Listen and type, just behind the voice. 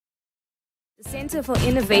The Center for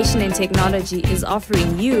Innovation and Technology is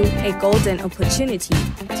offering you a golden opportunity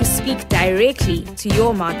to speak directly to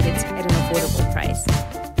your market at an affordable price.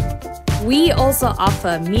 We also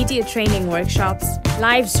offer media training workshops,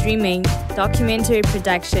 live streaming, documentary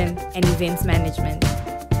production, and events management.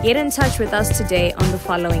 Get in touch with us today on the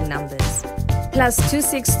following numbers: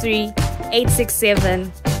 +263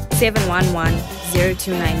 867 711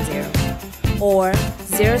 0290 or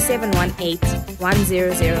 0718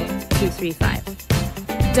 100 235.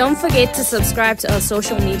 Don't forget to subscribe to our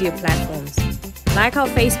social media platforms. Like our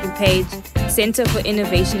Facebook page, Center for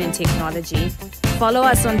Innovation and Technology. Follow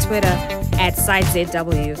us on Twitter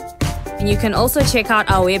 @SiteZW. And you can also check out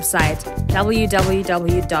our website, www.site.org.zw.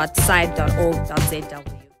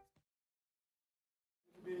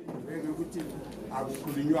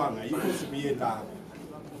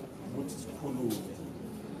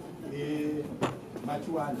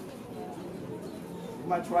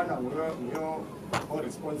 Machwana we're all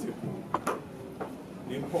responsible.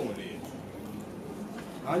 Nemphongole.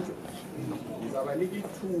 Anjo ngizabanika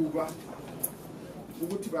ithuba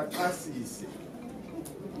ukuthi baqasise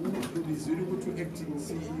ubizile ukuthi u-acting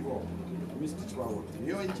CEO Mr. Chwawo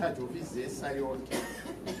you're in charge of izesa yonke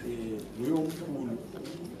nguye omkhulu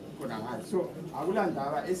khona ngathi so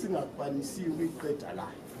akulandaba esingakwanisiyo ukuyiqeda la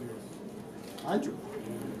anjo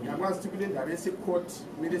ngiyakwazi ukuthi kule ndaba ese-court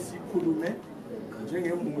kumele siyikhulume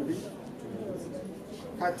njengemuli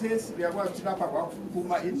khathesi uyakwazi ukuthi lapha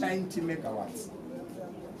kwakuphuma i-90 megawatts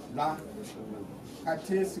la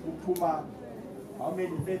khathesi kuphuma how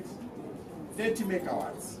many 30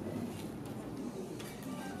 megawatts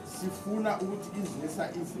sifuna ukuthi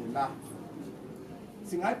izesa ize la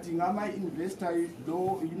singadinga ama-investor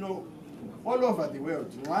all over the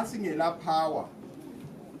world nxa singela power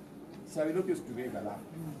siyabe lokhu sidubeka la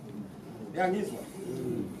yangizwa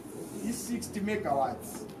i-60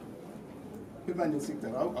 megawatts permanent sector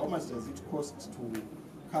how much does it cost to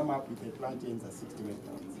come up with a plant in 60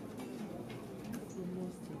 megawatts?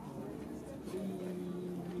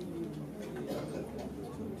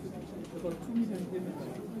 About 2 million payments.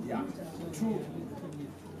 Yeah,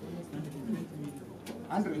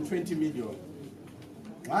 120 million.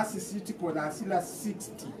 Once the city konasila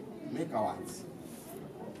 60 megawatts.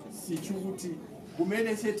 Sithi ukuthi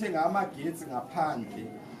kumele sethenga amagetsi ngaphandle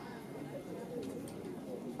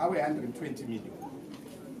awe 120 million.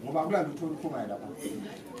 Ngoba kulanda uthola uphuma lapha.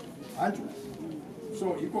 Anju.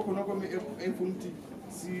 So ikho khona kome efuna ukuthi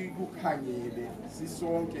sikukhangele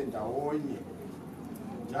sisonke ndawonye.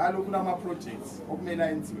 Njalo kulama projects okumele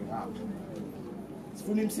ayenziwe ngapha.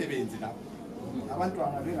 Sifuna imisebenzi lapha.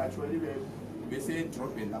 Abantwana bengatholi bese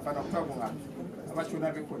edrobheni lapha nakuthiwa kungaphi.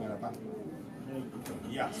 Abatshona bekhona lapha.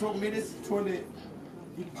 Yeah, so kumele sithole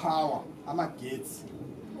ipower amagetsi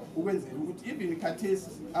ukwenzela ukuthi even khathesi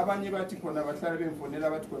abanye bathi khona bahlala bemfonela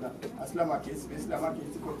bathi khona asilamagetsi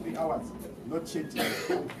besilamagetsi for 3 hours not shedding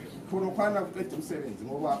khona khona kuqeda umsebenzi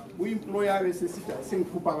ngoba uemployer bese sithi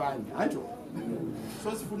sengikhupha kanye anjo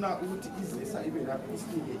so sifuna ukuthi izesa ibe lapho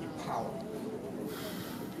isinike ipower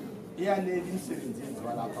eyanele imisebenzi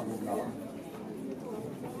yenziwa lapha ngokulawula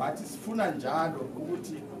bathi sifuna njalo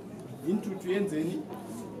ukuthi intuthu yenzeni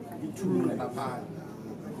ithule lapha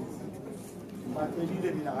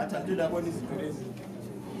bacelile mina ngathi antela bona izinto lezi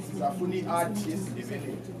sizafuna i-art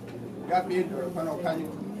yesidebele yapendwa khona ukhanye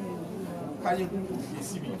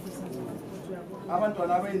yesibili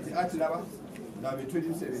abantwana abenzi i-art laba bethola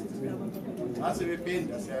imisebenzi ngase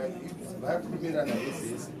bependa bayakhulumela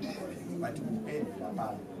nabesesi bathi kupende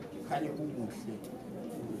lapha khanye kukuhle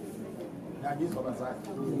ngizwa bazali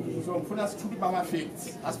so ngifuna sithule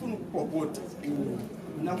ama-facts asifuna ukubhobhoda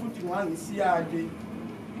mina futhi ngisiyake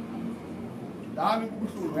lami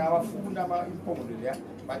kubuhlungu ngiyabafuna imphongolo leya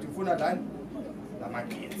but ngifuna lani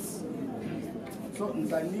lamagetsi so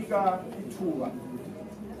ngizanika ithuba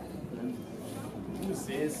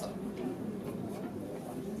uzesa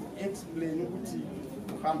explain ukuthi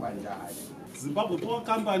uhamba njani. Zimbabwe Power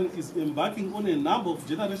Company is embarking on a number of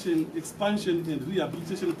generation expansion and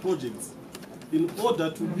rehabilitation projects in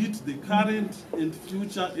order to meet the current and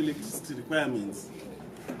future electricity requirements.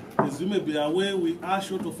 As you may be aware, we are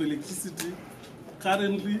short of electricity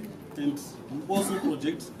currently, and we also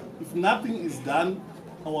project if nothing is done,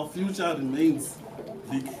 our future remains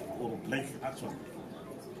big or black actually.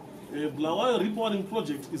 Bulawayo repowering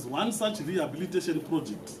project is one such rehabilitation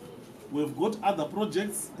project. We've got other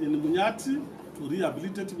projects in Munyati to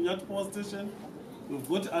rehabilitate Munyati Power Station. We've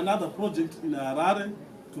got another project in Harare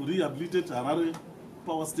to rehabilitate Harare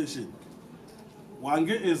Power Station.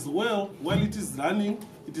 Wange as well, while it is running,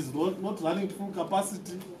 it is not running to full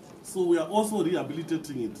capacity, so we are also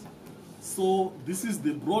rehabilitating it. So this is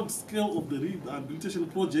the broad scale of the rehabilitation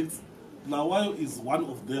projects. Bulawayo is one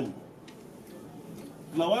of them.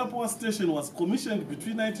 Bulawayo Power Station was commissioned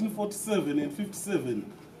between 1947 and 57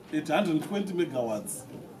 at 120 megawatts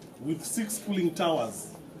with 6 cooling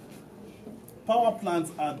towers. Power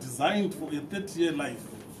plants are designed for a 30-year life.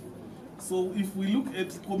 So if we look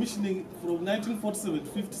at commissioning from 1947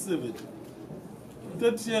 to 57,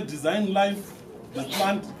 30-year design life, the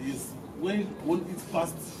plant is when on its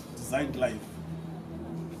past designed life.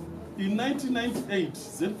 In 1998,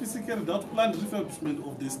 ZPC carried out planned refurbishment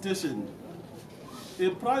of the station. A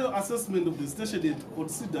prior assessment of the station had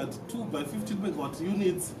considered 2 by 15 megawatt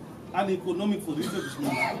units uneconomic for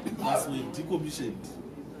refurbishment as were decommissioned.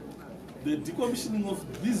 The decommissioning of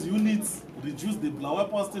these units reduced the Bulawayo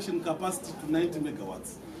Power Station capacity to 90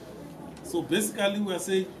 megawatts. So basically we are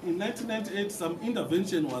saying in 1998 some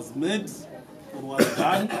intervention was made or was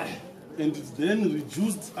done and it then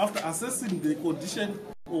reduced after assessing the condition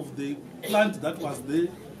of the plant that was there,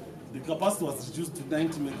 the capacity was reduced to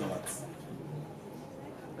 90 megawatts.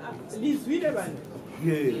 Lizwile bani?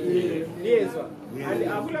 Lezwa. And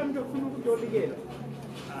akula mtu ofuna ukutolikela.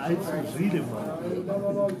 It's really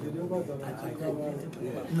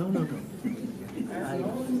no.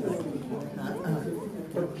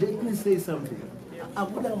 Let me say something.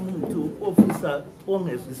 Akula muntu officer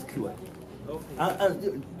ongesisikhiwa.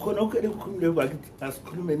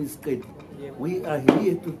 We are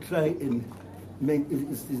here to try and make the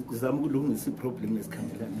problem is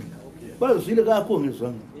coming. But really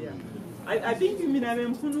I think you mean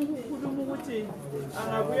I'm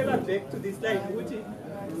back to this slide.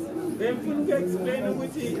 Then you explain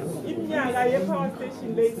which in power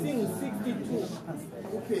station they sing 62.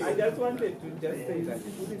 Okay. I just wanted to just say that.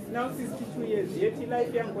 It's now 62 years, yet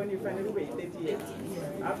life young when you finally wait 30 years.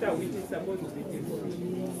 After which is supposed to be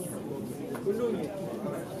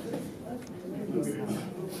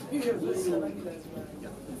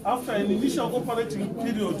After an initial operating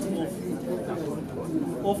period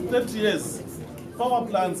of 30 years, power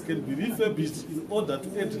plants can be refurbished in order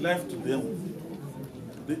to add life to them.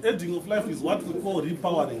 The adding of life is what we call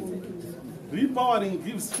repowering. Repowering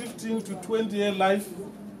gives 15 to 20-year life.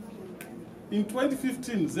 In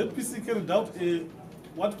 2015, ZPC carried out a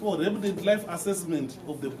what called remnant life assessment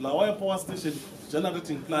of the Bulawayo Power Station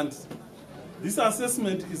generating plant. This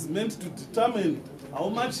assessment is meant to determine how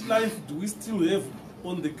much life do we still have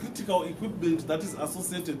on the critical equipment that is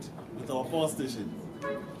associated with our power station.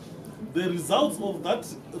 The results of that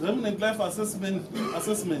remnant life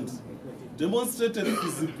assessment demonstrated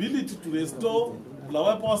feasibility to restore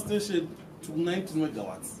Bulawayo Power Station to 90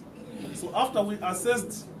 megawatts. So after we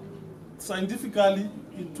assessed scientifically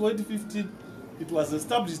in 2015, it was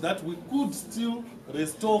established that we could still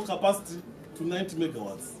restore capacity to 90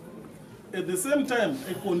 megawatts. At the same time,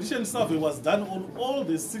 a condition survey was done on all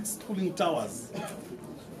the 6 cooling towers.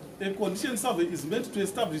 A condition survey is meant to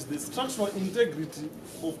establish the structural integrity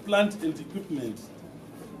of plant and equipment.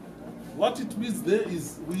 What it means there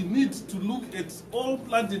is we need to look at all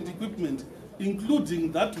plant and equipment,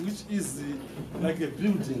 including that which is like a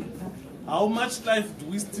building. How much life do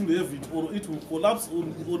we still have it, or it will collapse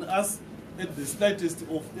on us at the slightest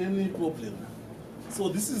of any problem. So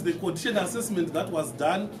this is the condition assessment that was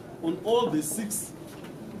done on all the 6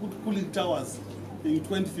 cooling towers in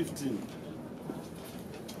 2015.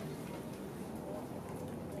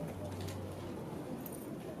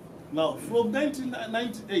 Now, from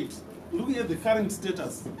 1998, looking at the current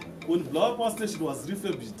status, when Bulawayo Power Station was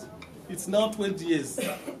refurbished, it's now 20 years,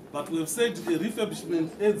 but we have said a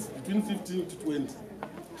refurbishment adds between 15 to 20.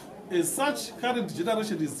 As such, current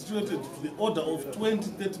generation is situated to the order of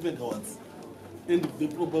 20-30 megawatts, and the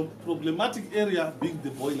problematic area being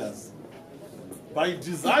the boilers. By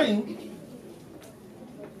design,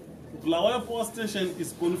 Bulawayo Power Station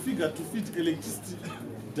is configured to feed electricity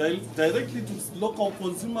directly to local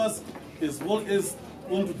consumers as well as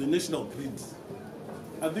onto the national grid.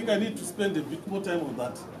 I think I need to spend a bit more time on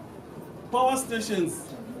that. Power stations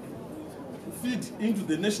feed into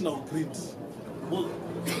the national grid. Well,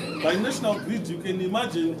 by national grid, you can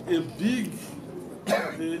imagine a big,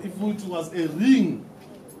 if it was a ring,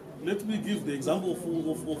 let me give the example of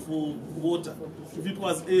water. If it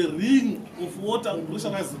was a ring of water,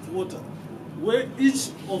 pressurized with water, where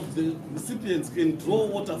each of the recipients can draw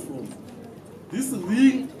water from, this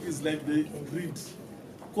ring is like the grid.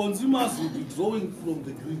 Consumers will be drawing from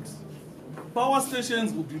the grid. Power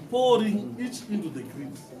stations will be pouring each into the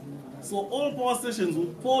grid. So all power stations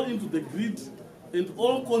will pour into the grid, and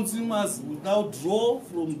all consumers will now draw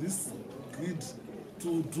from this grid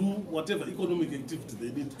to do whatever economic activity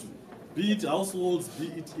they need to, be it households, be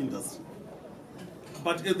it industry.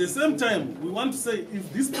 But at the same time, we want to say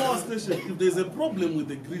if this power station, if there's a problem with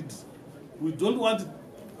the grid, we don't want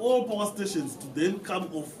all power stations to then come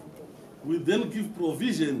off. We then give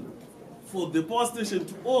provision for the power station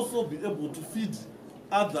to also be able to feed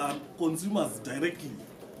other consumers directly,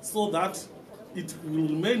 so that it will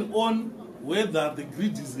remain on whether the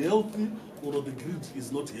grid is healthy or the grid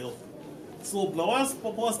is not healthy. So Bulawayo's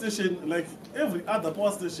power station, like every other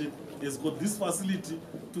power station, has got this facility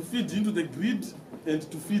to feed into the grid and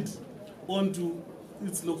to feed onto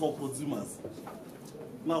its local consumers.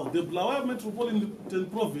 Now, the Bulawayo Metropolitan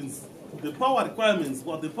Province, the power requirements,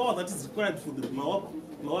 or the power that is required for the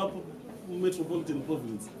Bulawayo Metropolitan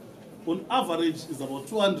Province, on average is about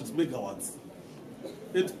 200 megawatts.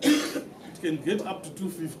 At peak, it can get up to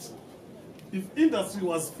 250. If industry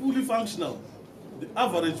was fully functional, the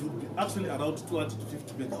average would be actually around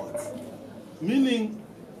 250 megawatts. Meaning,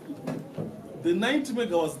 the 90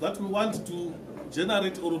 megawatts that we want to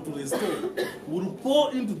generate or to restore will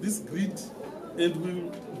pour into this grid and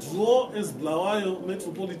will draw as Bulawayo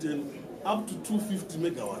Metropolitan up to 250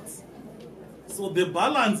 megawatts. So the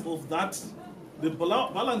balance of that, the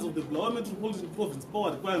balance of the Bulawayo Metropolitan Province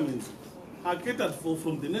power requirements are catered for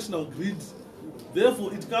from the national grid.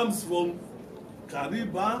 Therefore, it comes from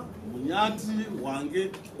Kariba, Munyati,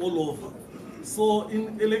 Wange, all over. So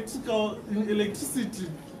in electricity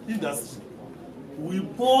industry, we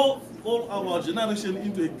pour all our generation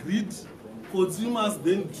into a grid, consumers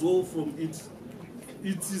then draw from it.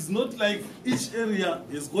 It is not like each area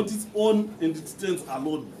has got its own and it stands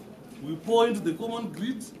alone. We pour into the common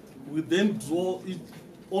grid, we then draw it,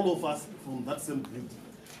 all of us, from that same grid.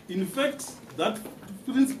 In fact, that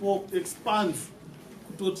principle expands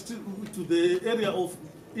to the area of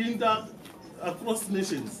across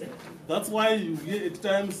nations. That's why you hear at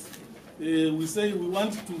times we say we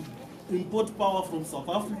want to import power from South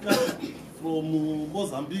Africa, from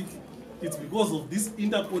Mozambique. It's because of this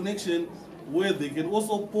interconnection where they can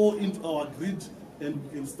also pour into our grid and we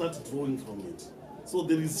can start drawing from it. So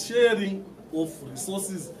there is sharing of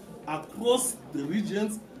resources across the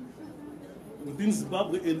regions within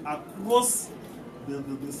Zimbabwe and across the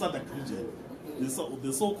SADC region,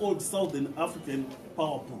 the so-called Southern African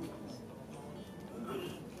Power Pool.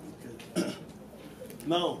 Okay.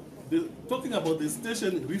 Now, talking about the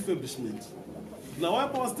station refurbishment,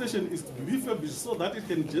 Bulawayo Power Station is to be refurbished so that it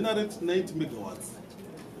can generate 90 megawatts.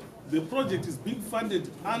 The project is being funded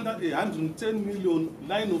under a 110 million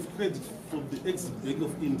line of credit from the Exim Bank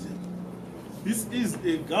of India. This is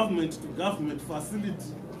a government-to-government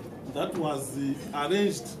facility that was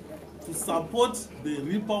arranged to support the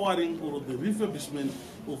repowering or the refurbishment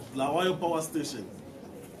of Bulawayo Power Station.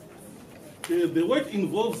 The work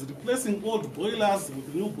involves replacing old boilers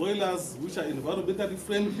with new boilers which are environmentally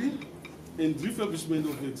friendly and refurbishment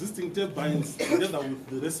of existing turbines together with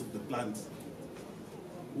the rest of the plant.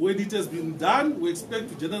 When it has been done, we expect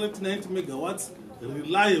to generate 90 megawatts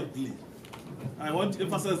reliably. I want to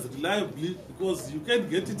emphasize reliably because you can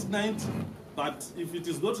get it 90, but if it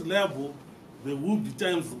is not reliable, there will be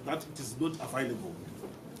times that it is not available.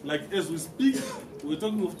 Like as we speak, we're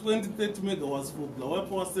talking of 20-30 megawatts for Bulawayo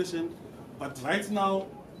Power Station, but right now,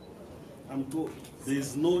 I'm told there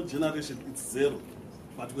is no generation, it's zero.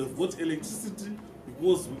 But we've got electricity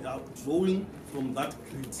because we are drawing from that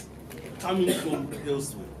grid, coming from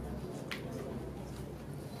elsewhere.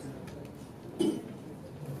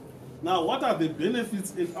 Now, what are the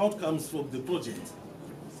benefits and outcomes from the project?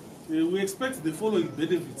 We expect the following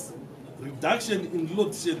benefits. Reduction in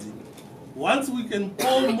load shedding. Once we can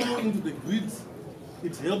pour more into the grid,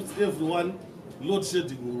 it helps everyone, load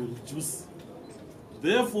shedding will reduce.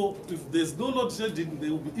 Therefore, if there's no load shedding, there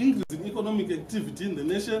will be increase in economic activity in the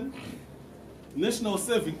nation, national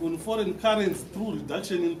saving on foreign currency through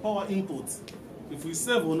reduction in power imports. If we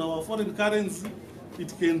save on our foreign currency,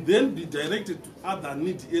 it can then be directed to other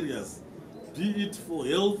needy areas, be it for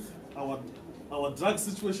health, our drug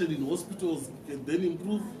situation in hospitals can then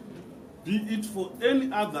improve, be it for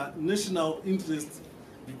any other national interest,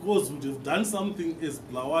 because we have done something as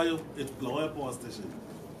Bulawayo at Bulawayo Power Station.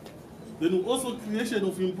 Then also creation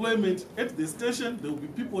of employment at the station, there will be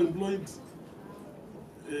people employed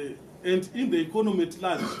and in the economy at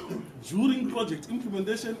large during project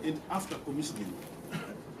implementation and after commissioning.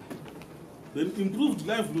 Then improved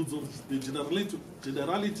livelihoods of the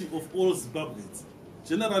generality of all Zimbabweans.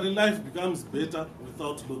 Generally, life becomes better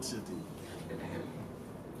without load shedding.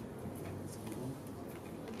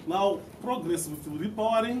 Now, progress with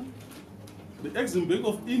repowering. The Exim Bank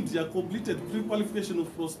of India completed pre-qualification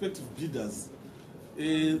of prospective bidders.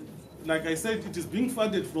 Like I said, it is being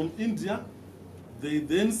funded from India. They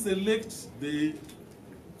then select the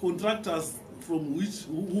contractors from which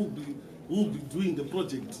who will be doing the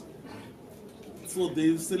project. So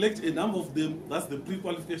they select a number of them. That's the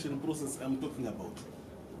pre-qualification process I'm talking about,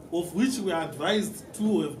 of which we are advised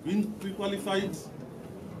 2 have been pre-qualified.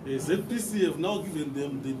 ZPC have now given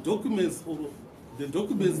them the documents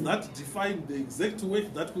that define the exact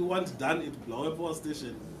work that we want done at Bulawayo Power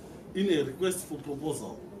Station in a request for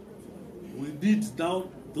proposal. We need now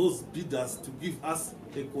those bidders to give us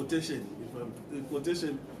a quotation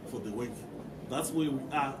for the work. That's where we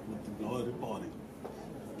are with the Bulawayo repowering.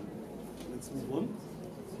 Let's move on.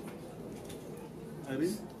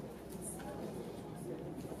 Irene?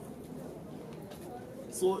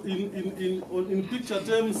 So in picture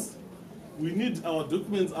terms, we need our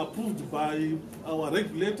documents approved by our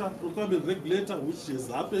regulator, procurement regulator, which has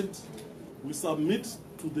happened. We submit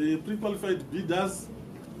to the pre-qualified bidders.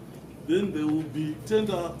 Then there will be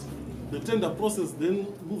tender. The tender process then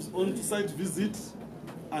moves on to site visit,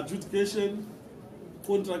 adjudication,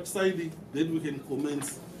 contract signing, then we can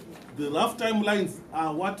commence. The rough timelines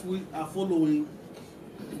are what we are following.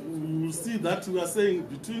 We will see that we are saying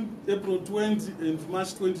between April 20 and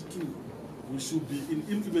March 22, we should be in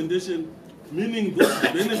implementation, meaning those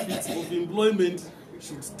benefits of employment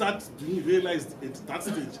should start being realized at that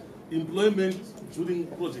stage. Employment during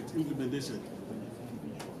project implementation.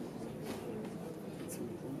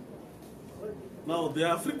 Now, there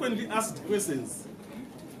are frequently asked questions,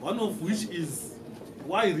 one of which is,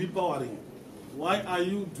 why repowering? Why are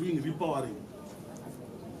you doing repowering?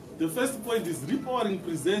 The first point is repowering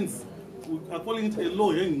presents, we are calling it a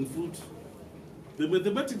low-hanging fruit. The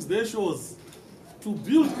mathematics there shows to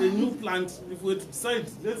build a new plant, if we decide,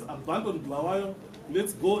 let's abandon Bulawayo,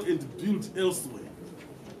 let's go and build elsewhere.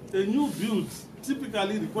 A new build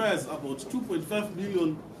typically requires about 2.5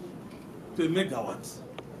 million per megawatt.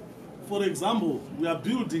 For example, we are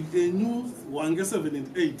building a new Wange 7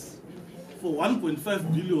 and 8 for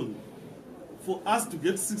 1.5 billion for us to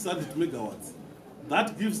get 600 megawatts.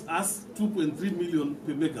 That gives us 2.3 million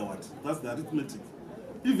per megawatt. That's the arithmetic.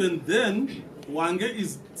 Even then, Wange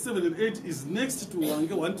is 7 and 8 is next to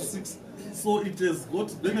Wange 1 to 6, so it has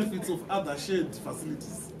got benefits of other shared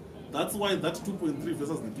facilities. That's why that 2.3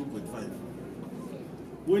 versus the 2.5.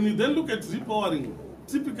 When you then look at repowering,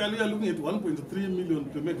 typically you are looking at 1.3 million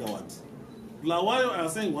per megawatt. Bulawayo are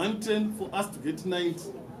saying 110 for us to get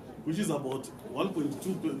 90, which is about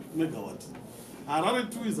 1.2 per megawatt. Harare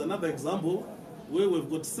 2 is another example where we've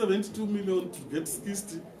got 72 million to get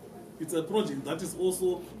 60. It's a project that is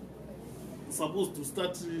also supposed to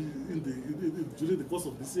start during the course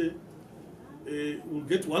of this year. We'll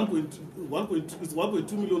get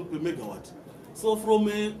 1.2 million per megawatt. So from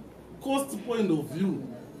a cost point of view,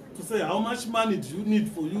 to say how much money do you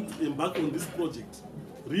need for you to embark on this project,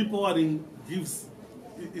 repowering is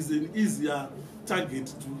an easier target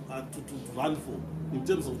to run for in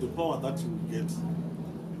terms of the power that you get.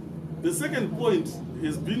 The second point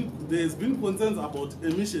has been, there has been concerns about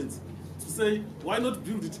emissions. To say, why not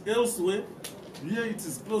build it elsewhere? Here it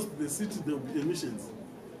is close to the city, there will be emissions.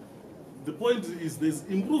 The point is there's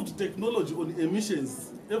improved technology on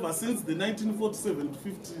emissions ever since the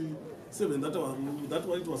 1947-57, that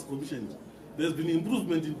when it was commissioned. There's been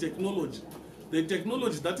improvement in technology. The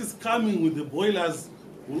technology that is coming with the boilers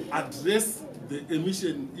will address the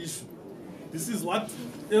emission issue. This is what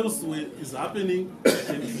elsewhere is happening,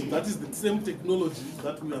 and that is the same technology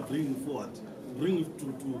that we are bringing forward, bringing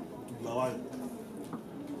to Bulawayo.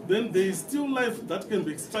 Then there is still life that can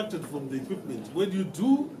be extracted from the equipment. When you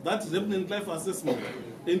do that remnant life assessment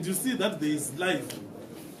and you see that there is life,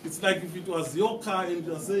 it's like if it was your car and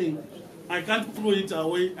you are saying, I can't throw it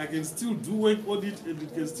away, I can still do work on it and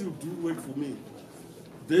it can still do work for me.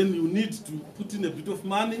 Then you need to put in a bit of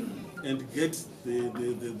money and get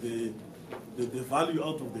the value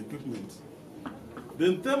out of the equipment.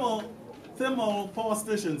 Then thermal power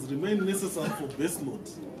stations remain necessary for base load.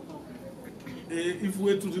 If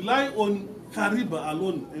we were to rely on Kariba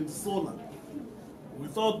alone and solar,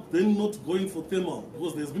 without then not going for thermal,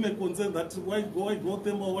 because there's been a concern that why go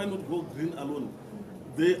thermal, why not go green alone?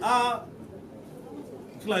 There are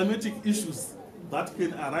climatic issues that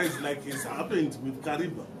can arise, like has happened with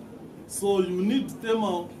Kariba. So you need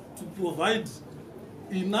thermal to provide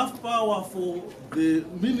enough power for the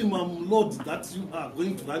minimum load that you are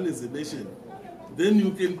going to run as a nation. Then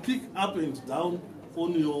you can pick up and down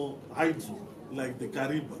on your hydro, like the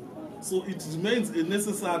Kariba. So it remains a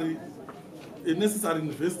necessary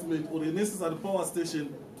investment or a necessary power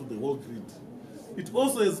station to the whole grid. It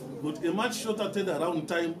also has got a much shorter turnaround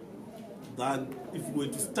time than if we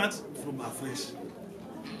were to start from afresh.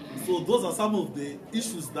 So those are some of the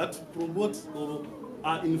issues that promote or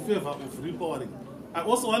are in favor of repowering. I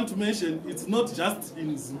also want to mention it's not just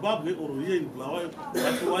in Zimbabwe or here in Bulawayo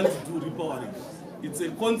that we want to do repowering. It's a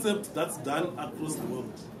concept that's done across the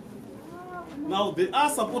world. Now, there are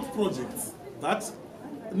support projects that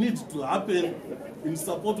need to happen in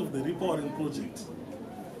support of the repowering project.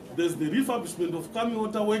 There's the refurbishment of Kami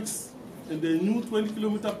Water Works and the new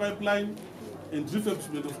 20-kilometer pipeline and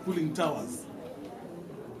refurbishment of cooling towers.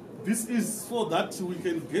 This is so that we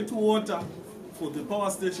can get water for the power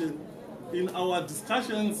station. In our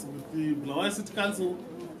discussions with the Bulawayo City Council,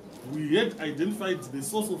 we had identified the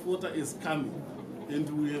source of water as Kami, and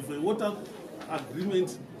we have a water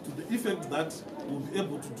agreement to the effect that we'll be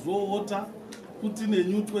able to draw water, put in a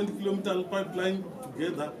new 20-kilometer pipeline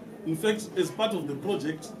together. In fact, as part of the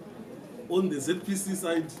project on the ZPC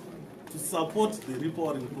side to support the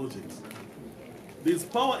repowering project. There's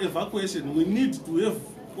power evacuation. We need to have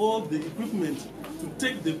all the equipment to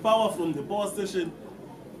take the power from the power station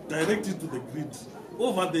directly to the grid.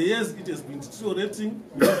 Over the years, it has been deteriorating.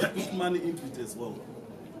 We have to put money into it as well.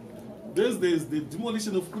 There's the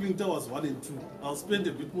demolition of cooling towers 1 and 2. I'll spend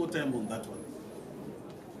a bit more time on that one.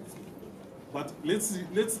 But let's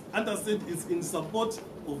understand it's in support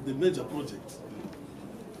of the major project.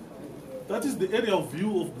 That is the area of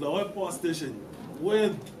view of Bulawayo Power Station,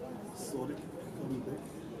 where, sorry, coming back.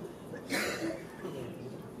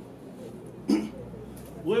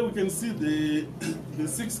 Where we can see the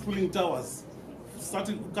 6 cooling towers,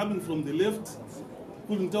 coming from the left,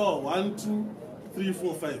 cooling tower 1, 2, 3,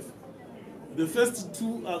 4, 5. The first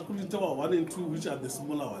 2 are cooling tower 1 and 2, which are the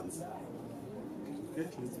smaller ones. Okay,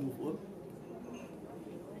 let's move on.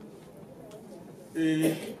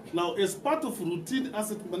 Now, as part of routine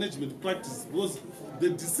asset management practice, was the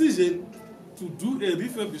decision to do a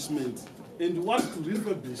refurbishment, and what to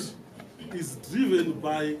refurbish is driven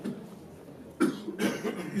by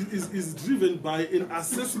is driven by an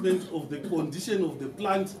assessment of the condition of the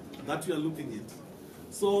plant that we are looking at.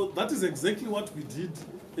 So that is exactly what we did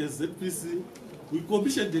as ZPC. We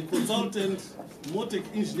commissioned a consultant, Motec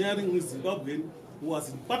Engineering with Zimbabwe, who was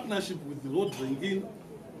in partnership with the Road Ranking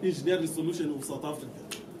Engineering Solution of South Africa.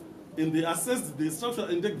 And they assessed the structural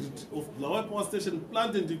integrity of Bulawayo Power Station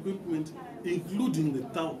plant and equipment, including the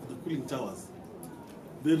cooling towers.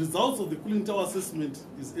 The results of the cooling tower assessment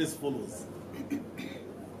is as follows.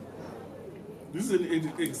 This is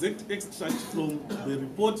an exact extract from the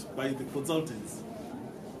report by the consultants.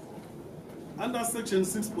 Under section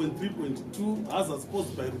 6.3.2, hazards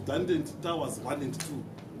posed by redundant towers 1 and 2.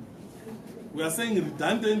 We are saying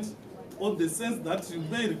redundant on the sense that you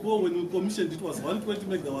may recall when we commissioned it was 120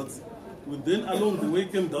 megawatts. We then along the way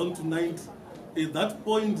came down to 90. At that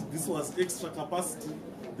point, this was extra capacity.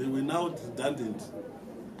 They were now redundant.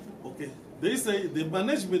 Okay. They say the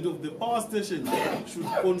management of the power station should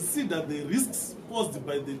consider the risks posed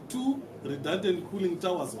by the 2 redundant cooling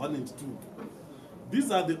towers 1 and 2. These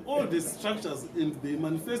are the oldest structures and they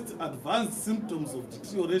manifest advanced symptoms of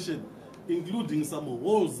deterioration, including some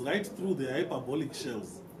holes right through the hyperbolic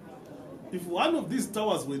shells. If one of these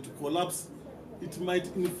towers were to collapse, it might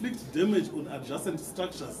inflict damage on adjacent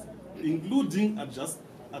structures, including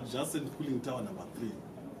adjacent cooling tower number 3.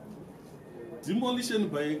 Demolition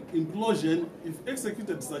by implosion, if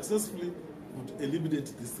executed successfully, would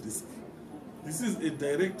eliminate this risk. This is a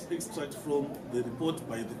direct extract from the report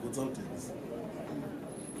by the consultants.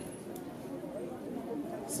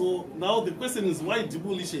 So now the question is, why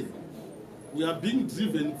demolition? We are being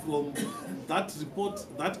driven from that report,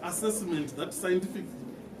 that assessment, that scientific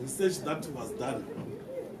research that was done.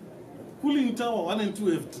 Cooling tower 1 and 2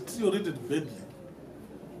 have deteriorated badly.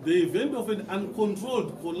 The event of an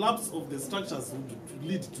uncontrolled collapse of the structures would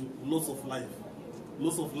lead to loss of life,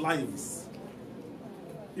 loss of lives.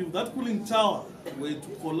 If that cooling tower were to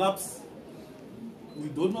collapse, we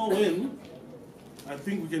don't know when. I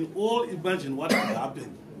think we can all imagine what would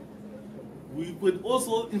happen. We could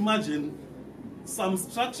also imagine some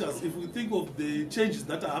structures, if we think of the changes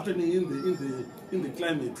that are happening in the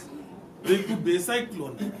climate. There could be a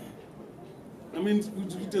cyclone. I mean,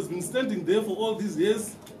 it has been standing there for all these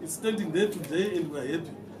years. It's standing there today, and we're happy.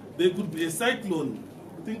 There could be a cyclone.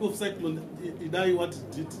 Think of cyclone Idai, what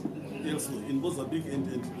it did elsewhere in Mozambique and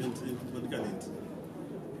Manicaland.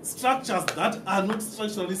 Structures that are not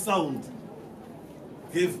structurally sound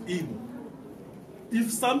gave in. If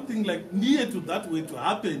something like near to that were to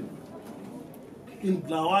happen in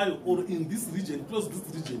Bulawayo or in this region, close to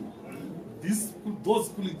this region, those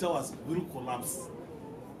cooling towers will collapse.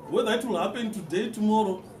 Whether it will happen today,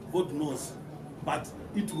 tomorrow, God knows. But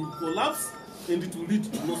it will collapse and it will lead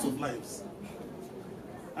to loss of lives.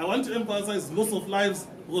 I want to emphasize loss of lives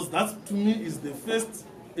because that, to me, is the first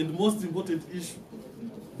and most important issue.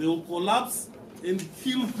 They will collapse and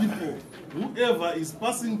kill people. Whoever is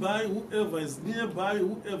passing by, whoever is nearby,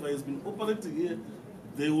 whoever has been operating here,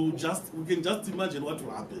 we can just imagine what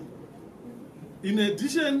will happen. In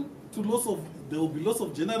addition to there will be loss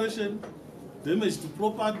of generation, damage to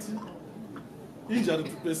property, injury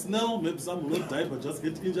to personnel, maybe some will not die but just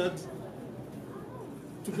get injured,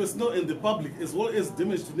 to personnel and the public, as well as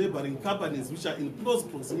damage to neighboring companies which are in close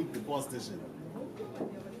proximity to the power station.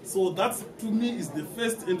 So that, to me, is the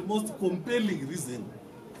first and most compelling reason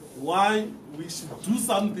why we should do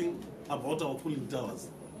something about our cooling towers.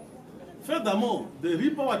 Furthermore, the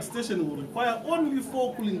repowered station will require only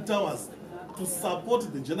 4 cooling towers to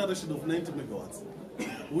support the generation of 90 megawatts.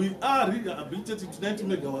 We are rehabilitating to 90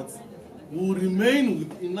 megawatts. We will remain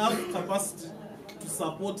with enough capacity to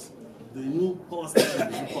support the new power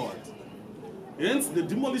station repowered. Hence, the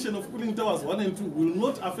demolition of cooling towers 1 and 2 will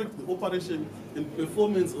not affect the operation and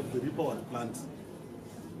performance of the repowered plant.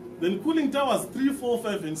 Then cooling towers 3, 4,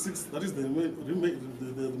 5, and 6, that is the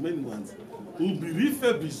remaining ones, will be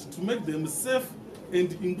refurbished to make them safe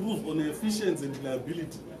and improve on efficiency and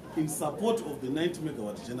reliability in support of the 90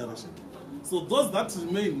 megawatt generation. So those that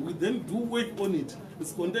remain, we then do work on it.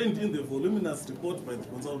 It's contained in the voluminous report by the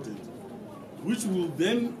consultant, which will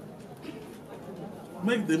then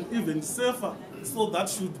make them even safer, so that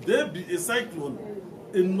should there be a cyclone,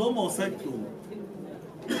 a normal cyclone,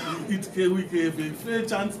 we can have a fair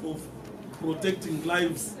chance of protecting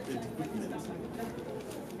lives and equipment.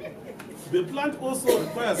 The plant also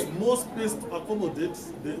requires more space to accommodate,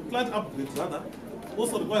 the plant upgrade rather,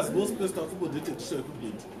 also requires more space to accommodate additional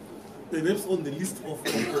equipment. Perhaps on the list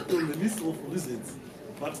of reasons.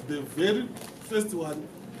 But the very first one,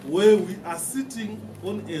 where we are sitting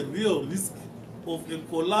on a real risk of a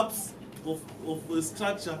collapse of a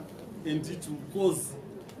structure, and it will cause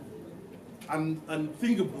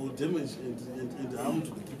unthinkable damage and harm to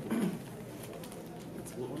the people.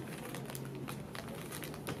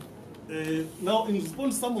 Now, in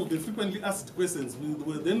response to some of the frequently asked questions, we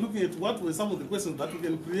were then looking at what were some of the questions that we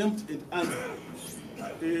can preempt and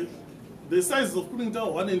answer. The size of cooling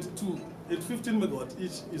tower 1 and 2 at 15 megawatt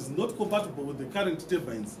each is not compatible with the current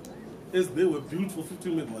turbines, as they were built for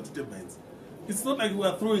 15 megawatt turbines. It's not like we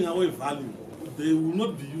are throwing away value. They will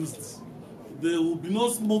not be used. There will be no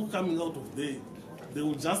smoke coming out of there. They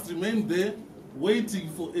will just remain there, waiting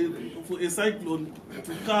for a cyclone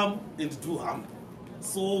to come and do harm.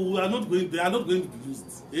 So they are not going to be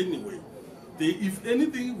used anyway. If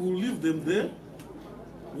anything, we will leave them there,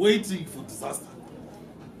 waiting for disaster.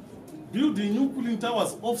 Building new cooling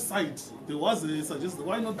towers off-site, there was a suggestion,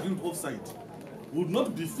 why not build off-site? Would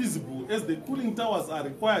not be feasible, as the cooling towers are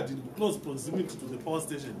required in close proximity to the power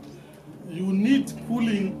station. You need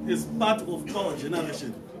cooling as part of power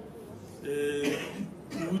generation.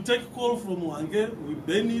 We take coal from Wange, we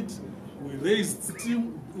burn it, we raise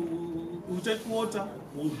steam, we take water,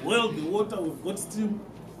 we boil the water, we've got steam.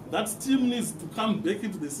 That steam needs to come back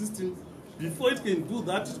into the system. Before it can do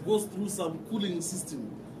that, it goes through some cooling system,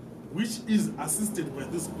 which is assisted by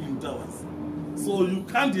these cooling towers. So you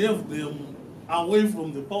can't have them away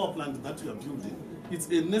from the power plant that you are building. It's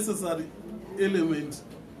a necessary element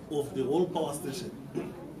of the whole power station.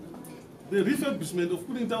 The refurbishment of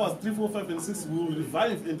cooling towers 3, 4, 5, and 6 will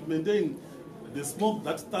revive and maintain the smoke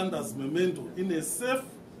that stands as memento in a safe,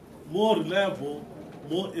 more reliable,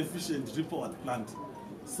 more efficient repowered plant.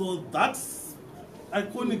 So that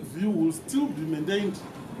iconic view will still be maintained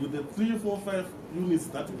with the 3, 4, 5 units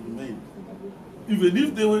that will remain. Even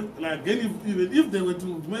if they were, like, even if they were to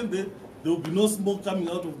remain there will be no smoke coming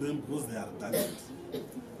out of them because they are redundant.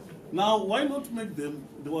 Now, why not make them,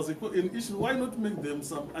 there was an issue, why not make them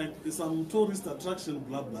some tourist attraction,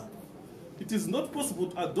 blah, blah. It is not possible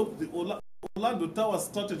to adopt the Orlando Tower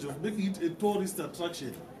strategy of making it a tourist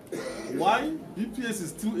attraction. Why? BPS is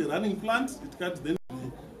still a running plant. It can't then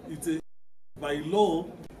be, it's by law,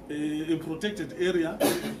 a protected area.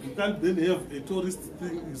 You can't then have a tourist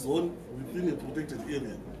thing zone within a protected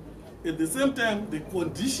area. At the same time, the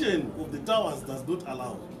condition of the towers does not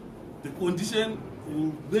allow. The condition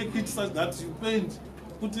will make it such that you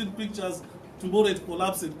put in pictures, tomorrow it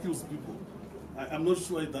collapses and kills people. I'm not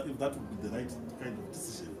sure if that would be the right kind of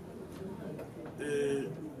decision.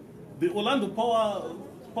 The Orlando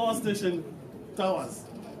Power Station towers,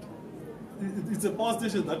 it's a power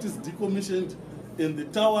station that is decommissioned, and the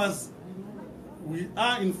towers, we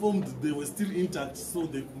are informed they were still intact, so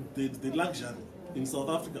they could the luxury in South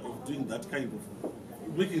Africa of doing that kind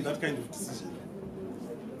of, making that kind of decision.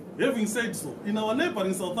 Having said so, in our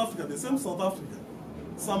neighboring South Africa, the same South Africa,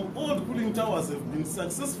 some old cooling towers have been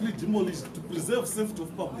successfully demolished to preserve safety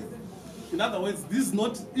of public. In other words,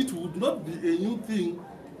 it would not be a new thing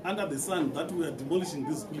under the sun that we are demolishing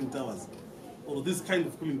these cooling towers, or this kind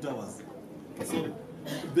of cooling towers. So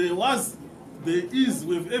there is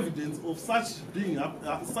with evidence of such thing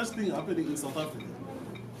happening in South Africa,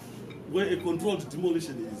 where a controlled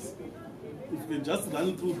demolition is. If you can just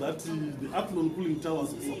run through that, the Athlone cooling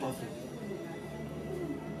towers of South Africa.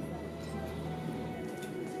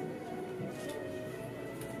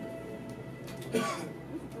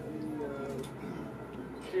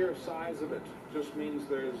 Sheer size of it just means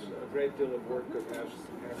there's a great deal of work that has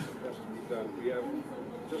to be done. We have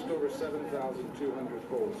just over 7,200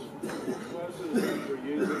 holes. The explosives that we're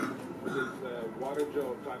using is water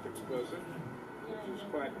gel type explosive, which is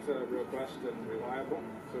quite robust and reliable.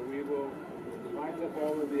 So we will light up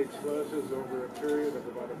all of the explosives over a period of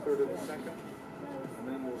about 1/3 of a second, and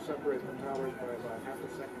then we'll separate the towers by about 1/2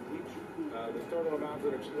 a second each. The total amount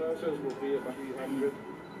of explosives will be about 300,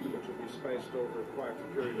 which will be spaced over quite a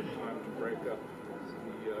period of time to break up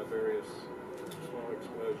the various small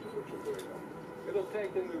explosions which are going on. It'll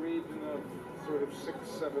take in the region of sort of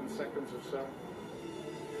 6-7 seconds or so.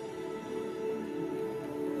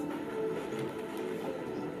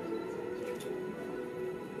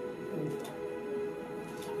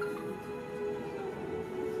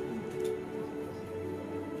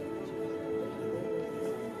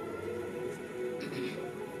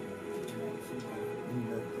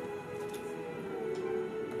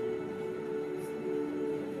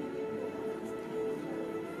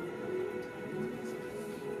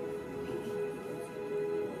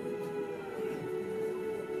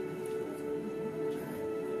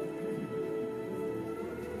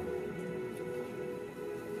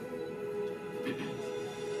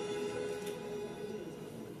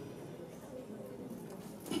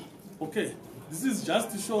 Okay, this is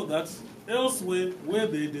just to show that elsewhere where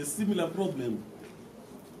they had a similar problem,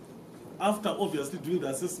 after obviously doing the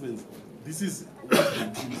assessments, this is what they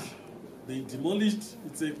did. They demolished,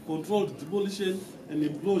 it's a controlled demolition and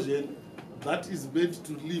implosion that is meant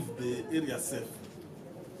to leave the area safe.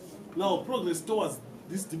 Now, progress towards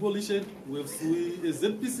this demolition, as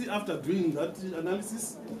ZPC, after doing that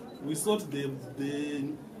analysis, we sought the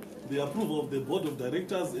approval of the board of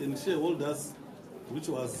directors and shareholders, which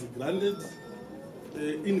was granted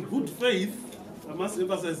in good faith. I must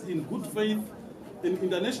emphasize, in good faith. An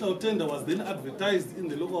international tender was then advertised in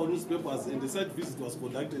the local newspapers, and the site visit was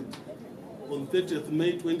conducted on 30th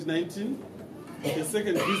May 2019. The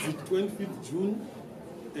second visit, 25th June,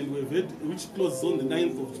 and we've had, which closes on the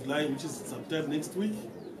 9th of July, which is sometime next week,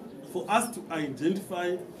 for us to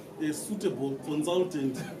identify a suitable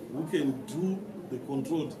consultant who can do the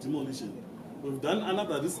controlled demolition. We've done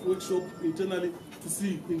another risk workshop internally to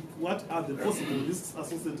see what are the possible risks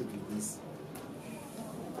associated with this.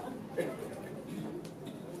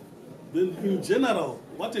 Then in general,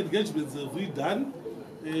 what engagements have we done?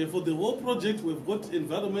 For the whole project, we've got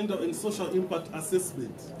environmental and social impact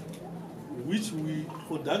assessment, which we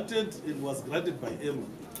conducted and was granted by EMA.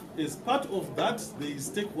 As part of that, there is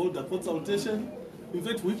stakeholder consultation. In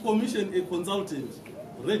fact, we commissioned a consultant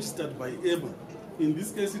registered by EMA. In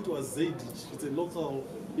this case, it was Zenzele. It's a local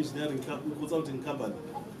engineering consulting company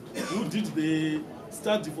who did the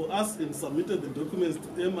study for us and submitted the documents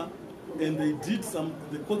to EMA, and they did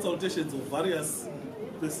the consultations of various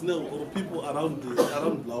personnel or people around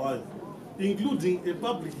Bulawayo, including a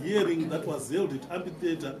public hearing that was held at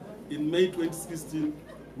Amphitheatre in May 2016,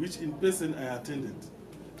 which in person I attended.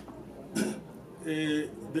 The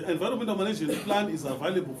environmental management plan is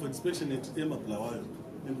available for inspection at EMA Bulawayo,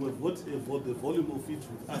 and we've got the volume of it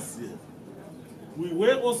with us here. We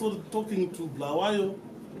were also talking to Bulawayo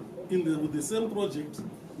with the same project,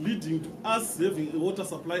 leading to us having a water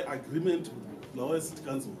supply agreement with Bulawayo City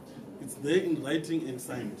Council. It's there in writing and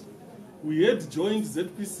signed. We had joined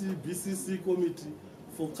ZPC BCC committee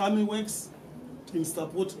for coming works in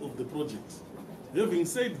support of the project. Having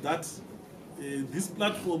said that, this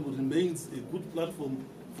platform remains a good platform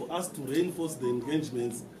for us to reinforce the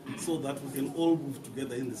engagements so that we can all move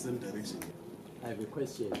together in the same direction. I have a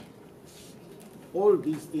question. All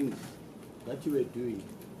these things that you were doing,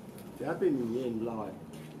 they happened here in Bulawayo.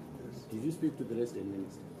 Did you speak to the resident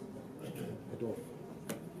minister at all?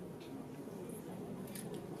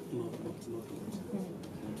 No.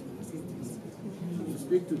 Did you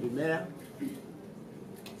speak to the mayor?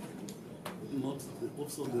 Not the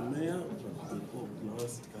office of the mayor, but the Bulawayo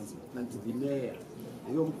City Council. And the mayor,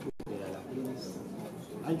 did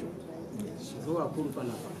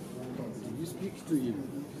you speak to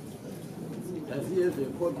him? Does he have a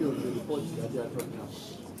copy of the report that you are talking about?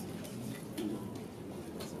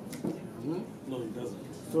 No, he doesn't.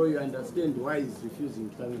 So you understand why he's refusing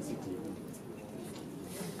to come and sit here?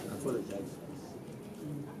 I apologize.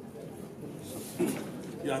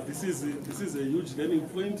 Yeah, this is a huge learning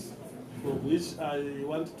point from which I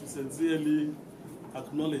want to sincerely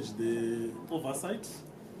acknowledge the oversight,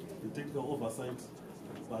 the technical oversight.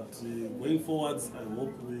 But going forwards, I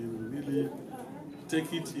hope we really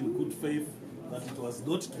take it in good faith that it was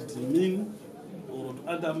not to demean or to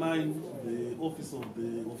undermine the office of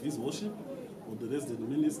His Worship or the resident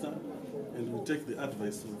minister, and we take the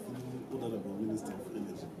advice of the Honorable Minister of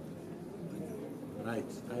Energy.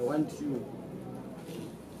 Right. I want you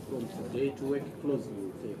from today to work closely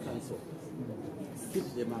with the council.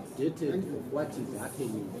 Keep them updated of what is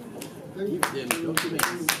happening. Give them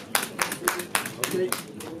documents. Okay?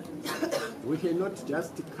 We cannot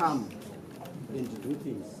just come and do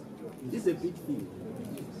things. This is a big thing.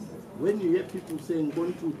 When you hear people saying,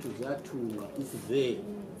 "Going to that, it's there,"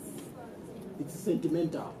 it's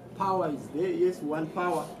sentimental. Power is there, yes, one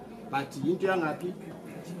power, but you don't happy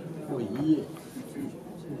for a year.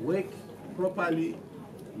 Work properly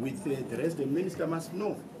with the rest. The minister must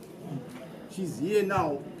know. She's here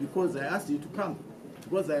now because I asked her to come,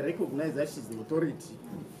 because I recognize that she's the authority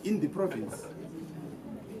in the province.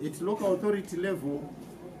 At local authority level,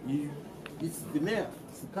 it's the mayor,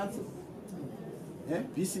 it's the council,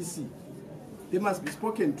 BCC. They must be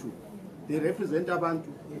spoken to. They represent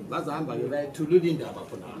abantu. To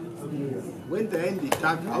when they're in the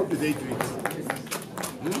dark, how do they do it?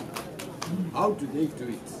 How do they do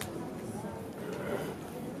it?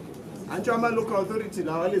 Anchama local authority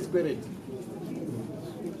now all is spirit.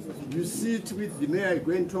 You sit with the mayor,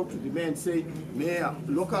 go and talk to the mayor and say, "Mayor,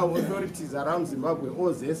 local authorities around Zimbabwe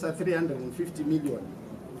owe Zesa 350 million.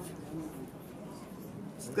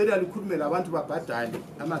 Sicela likhulumela abantu babhadale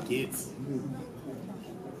amagetsi.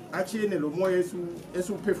 Achene lo moya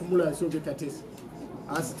esuphefumulayo sonke khathesi.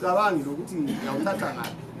 Asicabangi lokuthi ngiyawuthatha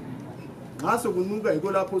ngaphi. Ngaso kunuka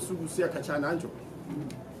yiko lapho suku siya khatshana nje.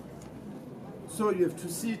 So you have to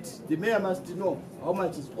sit, the mayor must know how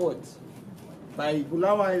much is owed by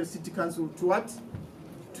Bulawayo City Council to what?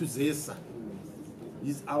 To Zesa.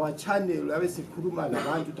 Is our channel labe sikhuluma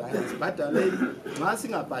labantu ukuthi badaleni,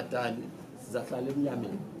 masingabhadali sizahlala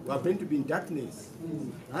emnyameni. We are going to be in darkness.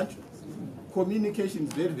 Communication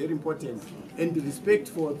is very, very important, and respect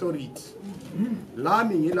for authority.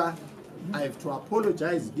 Lamingila, I have to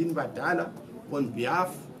apologize in Badala on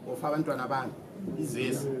behalf of abantwana bami. Is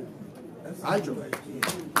this? Anjo.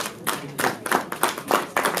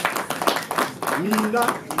 Mina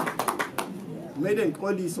made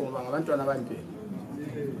ngiqolisa ngoba ngabantwana bami.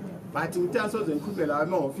 But ngithanso zengikhulumela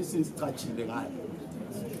ama-office sichachile ngayo.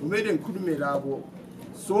 Kumele ngikhulume labo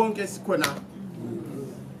sonke sikhona.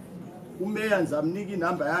 Umeya ngizamnika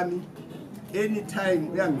inamba yami anytime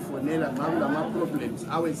uyangifonela nxa kulama problems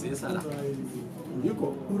awezesa la.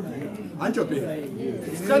 Yiko. Anjo phela.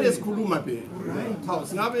 Sihlale sikhuluma phela. Hawu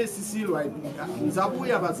singabe sisilwa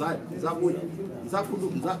ngizabuya bazali, ngizabuya.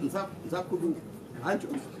 Ngizakhuluma. Anjo.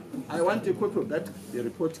 I want a copy of that the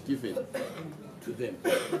report given to them.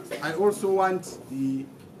 I also want the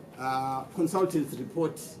consultants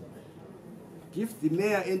report. Give the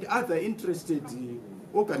mayor and other interested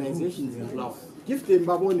organizations in Laos. Give them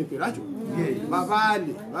babone pelajo.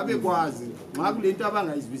 Babali, babekwazi, makulento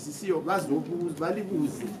abangayizwisisiyo bazobuza,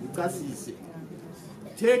 balibuze, uqasise.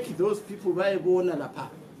 Take those people bayebona lapha.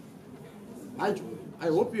 I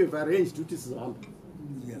hope you have arranged to this ramp.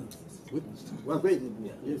 Yeah. We're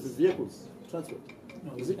going. Yes, vehicles, transport.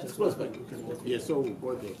 No, is it close by? Yes, so we'll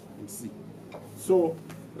go there and see. So,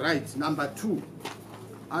 right, number 2.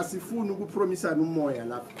 Asifuna ukupromisa umoya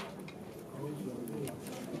lapha.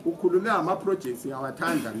 Ukhuluma ama projects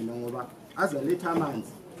yawathanda mina ngoba azaletha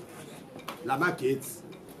amanzi. Lama gates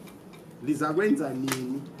lizakwenza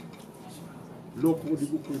nini lokhu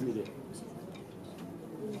likukhulumile?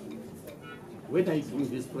 When are you doing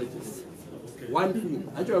these projects? Okay. One thing,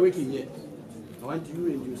 as you are working here, I want you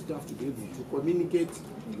and your staff to be able to communicate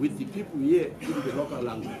with the people here in the local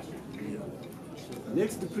language.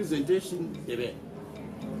 Next presentation, Ndebele.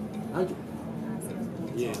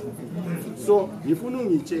 Yeah. So, ngifuna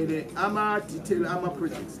ungitshele ama detail ama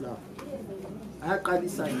projects la.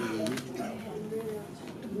 Ayaqalisa nini?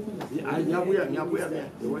 Ngiyabuya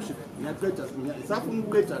the worship. Ngiyaqeda ngisafuna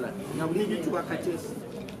ukuqeda la. Ngiyakunika ithuba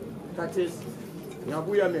khathesi.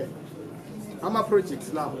 Ngiyabuya ama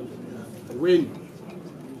projects la. When?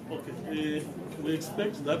 Okay. We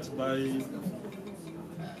expect that by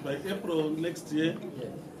April next year,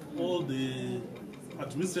 all the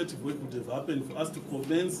administrative work would have happened for us to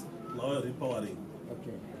commence our repowering.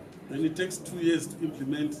 Okay. Then it takes 2 years to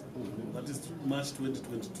implement. That is March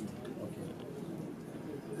 2022.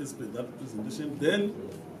 Okay. As per that presentation. Then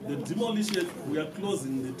the demolition, we are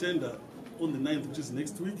closing the tender on the 9th, which is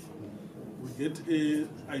next week. we get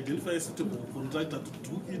identify a suitable contractor to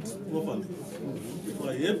do it properly. If we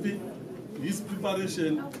are happy, his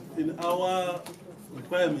preparation in our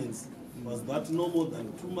requirements was that no more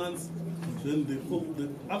than 2 months, then the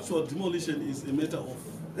actual demolition is a matter of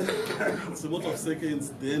it's a matter of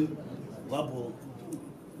seconds, then rubble,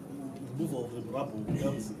 removal of the rubble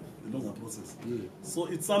becomes a longer process. Yeah. So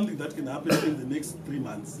it's something that can happen in the next 3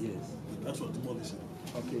 months. Yes. The actual demolition.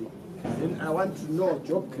 Okay. Then I want to know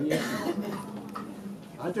job creation.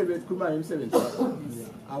 I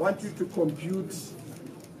want you to compute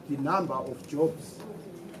the number of jobs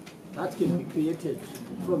that can be created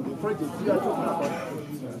from the project you are talking about.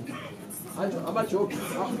 How much jobs?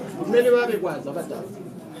 Many was about that.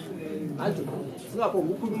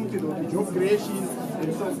 Job creation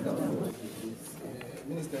and so on.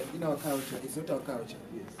 Minister, in our culture, it's not our culture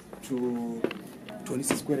to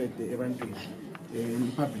Tonisi Square event in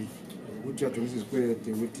the public. Which are Tonisi Square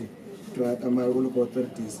with to our local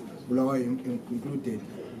authorities, Bulawayo included,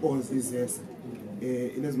 all is yes.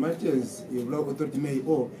 In as much as the local authority may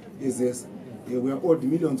owe is yes, we are owed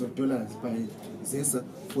millions of dollars by ZESA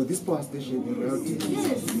for this power station in reality.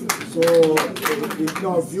 So in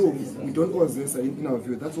our view, we don't owe ZESA in our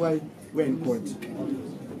view. That's why we're in court.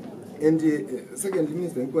 And second,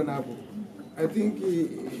 Minister, I think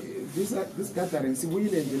this gathering,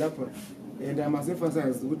 and I must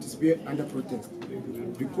emphasize would be under protest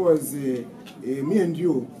because me and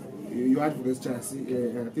you advocates Chasi,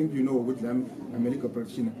 I think you know what I'm a legal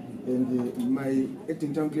practitioner, and my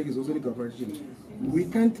acting town clerk is also a legal practitioner. We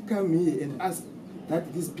can't come here and ask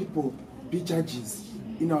that these people be judges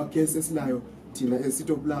in our cases like a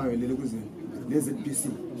city of Bulawayo and the ZPC.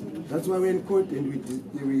 That's why we're in court, and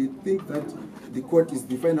we think that the court is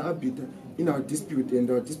the final arbiter in our dispute, and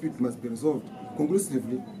our dispute must be resolved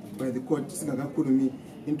conclusively by the court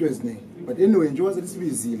into his name. But anyway, njengoba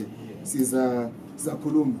sesibizile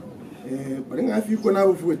sizakhuluma but engafika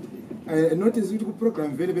nawo futhi I notice ukuthi ku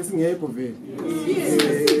program vele besingekho vele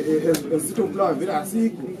esitho Bulawayo vele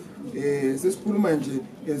asikho sesikhuluma nje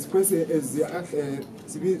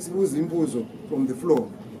sibuza imbuzo from the floor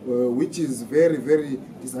which is very very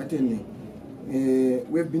disheartening.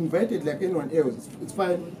 We have been invited like anyone else. It's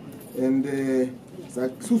fine, and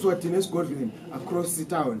Suswa Tines Godwin across the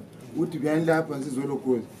town would be end up as his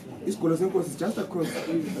local. This Colossenko is just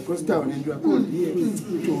across town, and you are called here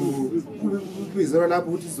to preserve up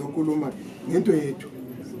what is Okuluma into it.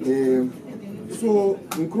 So,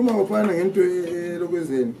 Nkruma Opana into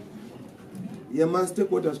Logozen. You must take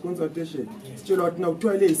water consultation. Still out now,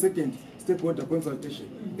 12 second stakeholder consultation.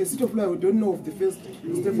 A city of Bulawayo, we don't know of the first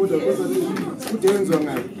stakeholder consultation. Put hands on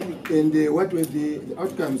that. And what were the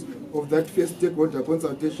outcomes of that first stakeholder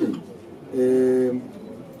consultation?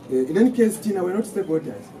 In any case, Tina, we're not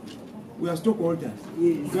stakeholders. We are stockholders.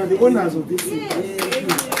 We are the owners of this thing.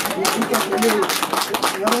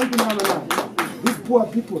 These poor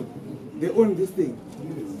people, they own this thing.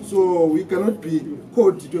 So we cannot be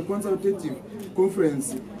called to a consultative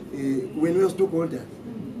conference when we are stockholders.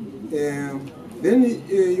 Then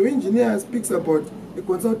your engineer speaks about a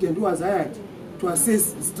consultant who was hired to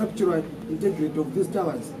assess the structural integrity of these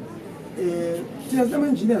towers. Some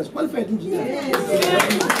engineers, qualified engineers,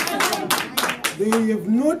 they have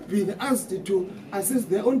not been asked to assess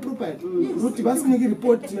their own property.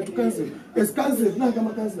 Report to council. As council, not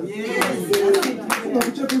council.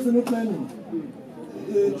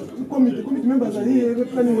 Committee members are here,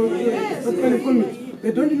 planning committee.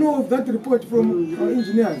 They don't know of that report from our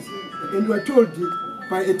engineers. And we are told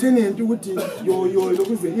by a tenant your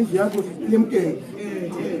local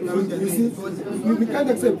you see, we can't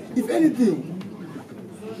accept. If anything,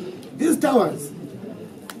 these towers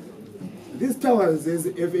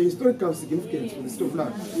have a historical significance for the state of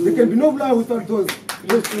Bulawayo. There can be no Bulawayo without those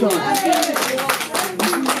towers.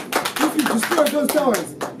 If you destroy those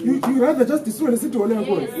towers, you rather just destroy the city hall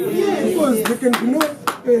because there can be no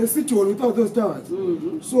city hall without those towers.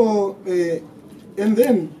 So, and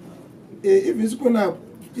then if it's gone up,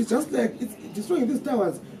 it's just like destroying these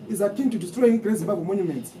towers is akin to destroying Great Zimbabwe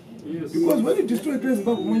monuments. Yes. Because when you destroy Great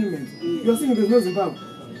Zimbabwe monuments, you are saying there's no Zimbabwe.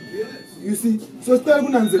 Yes. You see, so it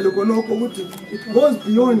goes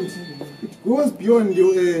beyond. It goes beyond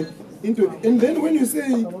into. And then when you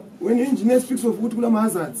say, when the engineer speaks of Utkulama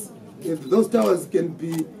hazards, those towers can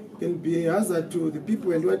be a hazard to the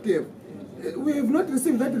people and whatever. We have not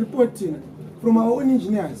received that reporting from our own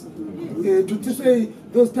engineers to say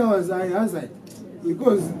those towers are a hazard,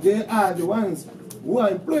 because they are the ones who are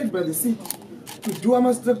employed by the city to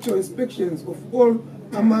do structural inspections of all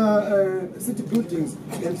city buildings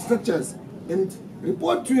and structures and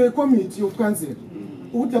report to a committee of council.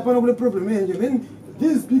 And then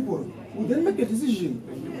these people will then make a decision,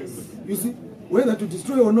 you see, whether to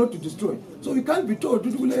destroy or not to destroy. So we can't be told to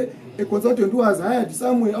a consultant who has hired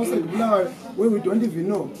somewhere outside Bulawayo where we don't even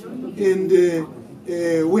know, and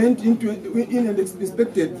went in and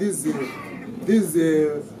inspected these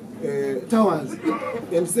towers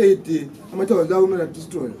and said how towers that will not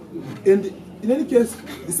destroy. And in any case,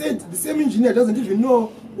 they said the same engineer doesn't even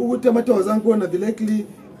know who towers are going at the likely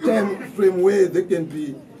time frame where they can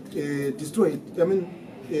be destroyed. I mean,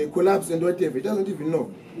 collapse and whatever. It doesn't even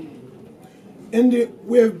know. And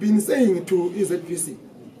we have been saying to EZPC,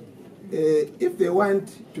 if they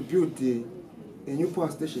want to build a new power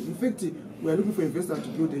station, in fact, we are looking for investors to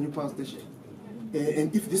build a new power station.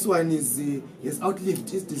 And if this one is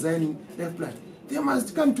outlived its design life plan, they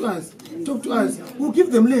must come to us, talk to us. We'll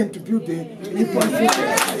give them land to build a new power station.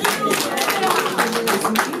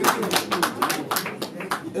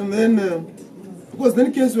 And then, because in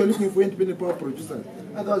any case, we are looking for independent power producers.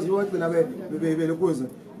 Otherwise, you want to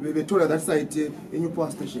we told at that site a new power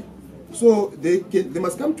station. So they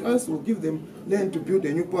must come to us. We'll give them land to build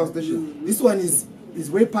a new power station. This one is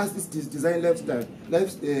way past its design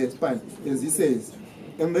lifespan, as he says.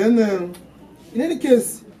 And then, in any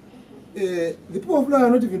case, the people of Bulawayo are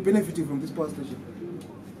not even benefiting from this power station.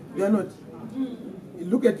 They are not.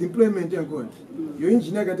 Look at the employment and God. Your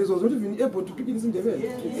engineer was not even able to pick this in Ndebele.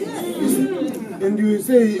 And you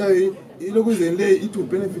say it will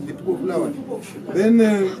benefit the people of Bulawayo. Then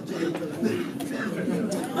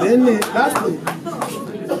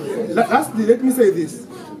lastly, let me say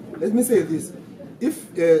this. If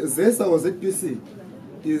ZESA or ZPC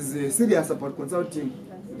is serious about consulting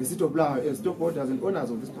the city of Bulawayo as stockholders and owners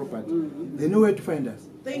of this property, they know where to find us.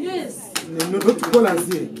 Yes. They know not to call us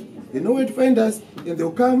here. They know where to find us, and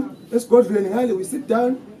they'll come. Let's go to Learning. We sit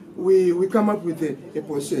down, we come up with a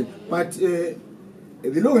position. But the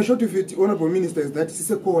long and short of it, Honorable Minister, is that it's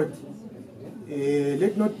a court.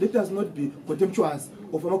 Let us not be contemptuous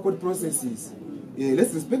of our court processes.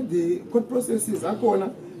 Let's respect the court processes. I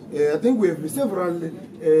think we have several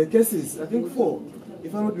cases, I think 4,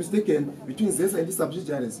 if I'm not mistaken, between ZESA and the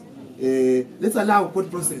subsidiaries. Let's allow court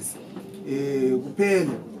process.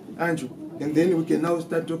 And then we can now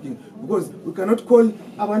start talking, because we cannot call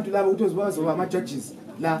abantu laba ukuthi ozwazi ama judges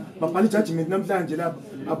la babhali judgment namhlanje la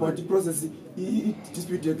about the process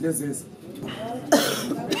disputed lessons.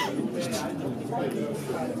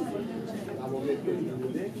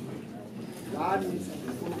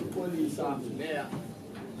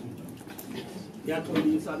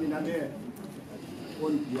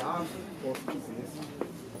 On behalf of business,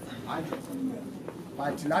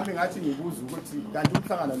 but nami ngathi ngibuza ukuthi kanti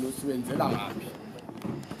umhlangano lo siwenzela ngaphi.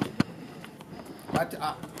 But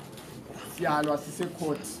siyalwa sise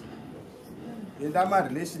court and ama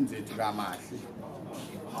relations ethu kamahle.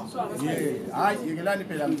 Hayi yekelani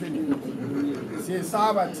phela mthweni.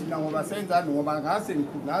 Siyesaba thina ngoba senza ngoba ngase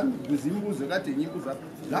ngizimbuze kade ngimbuza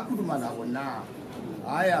lakhuluma nabo na.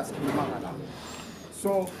 Hayi asikhuluma ngala.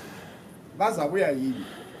 So bazabuya yini.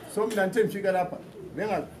 So mina ngithe ngifika lapha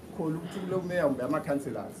bengakholi ukuthi kulo mayor kumbe ama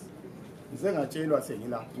councillors. Ngisengatshelwa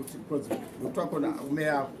sengila ukuthi because kuthiwa khona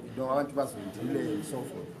umayor no abantu bazondile and so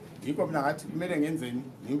forth. Yikho mina ngathi kumele ngenzeni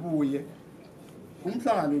ngibuye.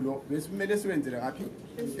 Umhlangano lo besimele siwenzele ngaphi?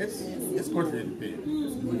 Esigodlweni phela.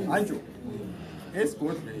 Anjo.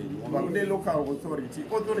 Esigodlweni ngoba kule local authority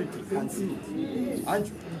council.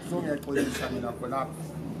 Anjo so ngiyaxolisa mina khona.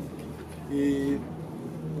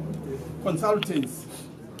 Consultants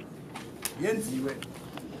yenziwe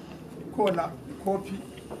khona copy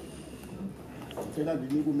phela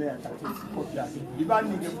ndinika umayor kathi copy yakhe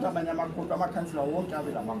ibanike ukuthi amanye amakhophi ama-councillor wonke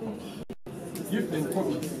abe la makhophi. Give them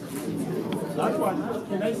copies. That one,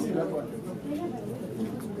 can I see that one?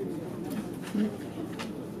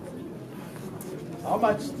 How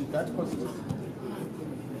much did that cost us?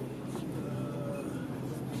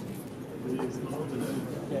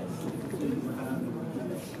 Yes.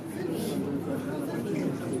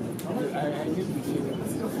 I need to see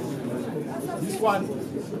this one.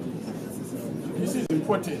 This is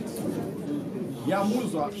important.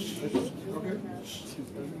 Yamuzwa. Okay.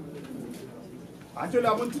 Actually,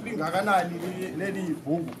 I want to bring Gaganani lady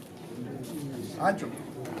Boom. Actually,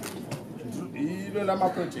 Lama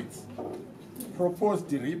projects proposed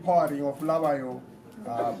the repowering of Bulawayo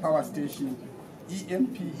Power Station.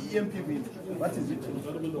 EMP means what is it?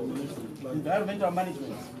 Environmental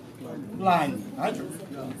management plan. Actually,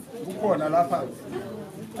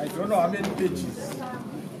 I don't know how many pages.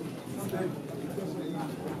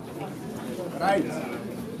 Right.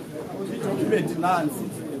 Document Nancy.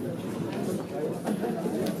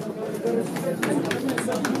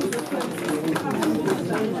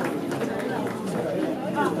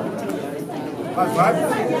 bazali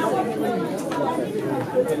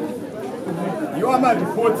yiwo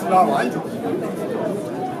ama-reports lawo anje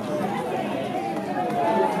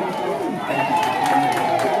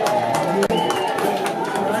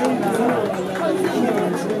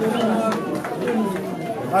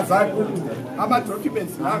bazali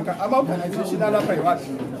ama-documents nanka ama-organization alapha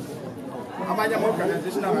yiwathi amanye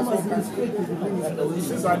ama-organization angasophasi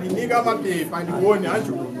sizalinika amaphepha ndibone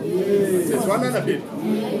anjo sizwana naphepha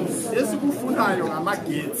esikufunayo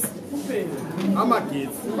ngamagetsi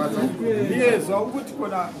liyezwa ukuthi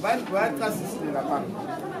khona bayachasisile lapha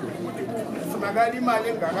kufunakala imali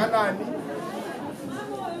engakanani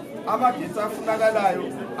amagetsi afunakalayo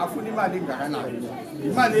afuna imali engakanani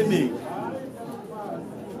imali eningi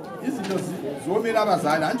izinto zomela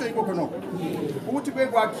abazali antsho yikho khonoko ukuthi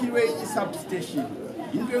bekwakhiwe i-substation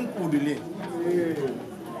into enkulu le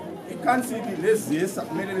ikhansili lezesa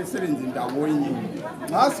kumele besebenze ndawonye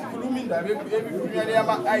nxa sikhuluma indaba ebikhulunywa le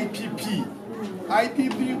yama-IPP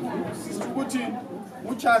sisho ukuthi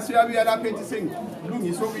uChasi uyabuya lapha ethi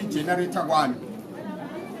sengilungisa okuyi-generator kwami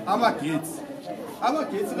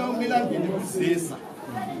amagetsi lawo kumele angene kuzesa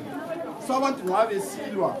so abantu nxa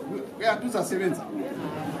besilwa uyati uzasebenza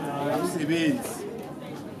abasebenzi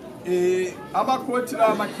amakhoti la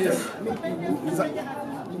amakhesi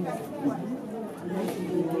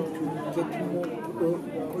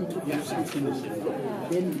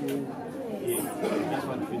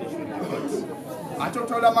atsho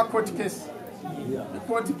thola amakhoti case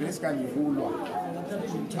ikhoti basically ivulwa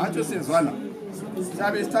atsho sezwana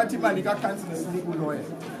siyabe sithatha imali kakhansili sinika uloya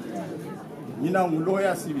mina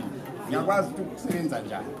nguloya sibili ngiyakwazi ukuthi ukusebenza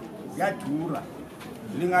njani kuyadura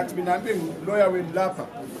lingathi mina mbe nguloya wenu lapha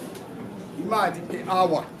imali per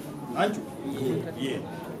hour anjo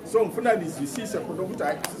so ngifuna lizwisise khona ukuthi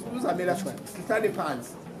uzamela sihlale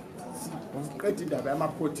phansi siqede indaba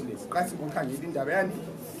yamakhoti lesi qa sikukhangela indaba yani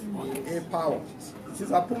e-power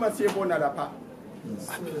sizaphuma siyebona lapha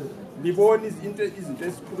libona izinto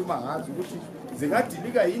esikhuluma ngazo ukuthi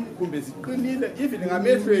zingadilika yini kumbe ziqinile even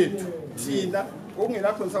ngamehlo ethu thina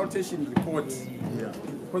okungela consultation report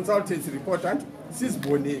consultancy report anti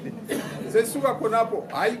sizibonele sesisuka khonapho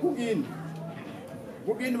hayi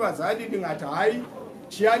kukini bazali lingathi hayi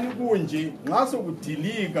chiyani kunje ngaso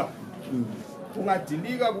kudilika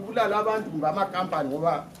kungadilika kubulala abantu kumbe amakampani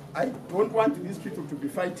ngoba I don't want these people to be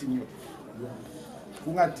fighting you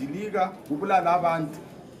kungadilika kubulala abantu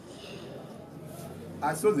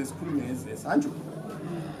asoze sikhulume ngezesa anjo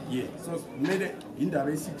so kumele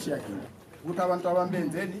indaba esichiya kini ukuthi abantu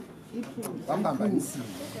abambenzeni bambambanisile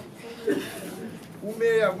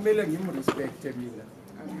umeya kumele ngimrespecte mina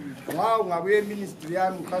nxa ungabuye eministry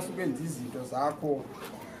yami ukhasa ukwenza izinto zakho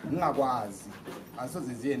ngingakwazi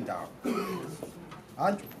asoze ziye ndawo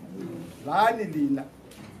anjo lani lina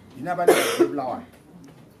abantu ababulawayo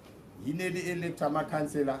yini eli-elect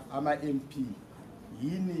amakhansela ama-MP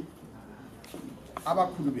yini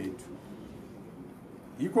abakhulu bethu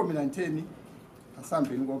yikho mina ngitheni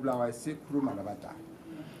asambeni koBulawayo sikhuluma nabadala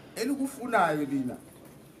elikufunayo lina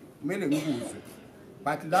kumele ngikuzwe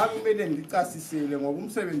but la kumele ngicasisele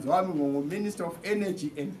ngokumsebenzi wami ngoMinister of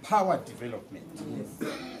Energy and Power Development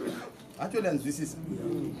atsho lenzwisisa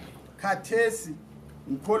khathesi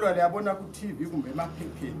ngikholwa liyabona ku TV kumbe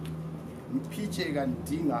emaphepheni ngiphiche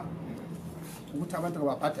kanidinga ukuthi abantu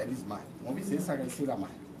ababhadala izimali ngoba isesaka isela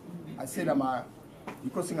mali asela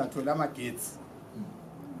yikho singathola amagetsi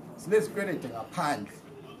sinezikwelede ngaphandle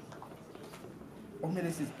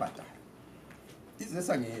okumele sizibhadala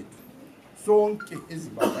izesa ngethu sonke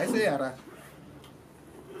eZimbabwe ayiseyara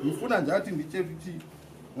ngifuna nje ukuthi ngitshela ukuthi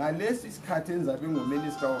ngalesi isikhathi enzabe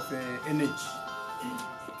ngoMinister of Energy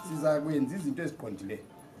siza kwenza izinto eziqondileyo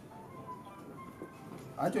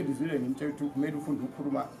atsho ndizwile ngimtshela ukuthi kumele ufunde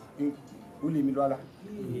ukukhuluma ulimi lwala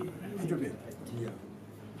intobeni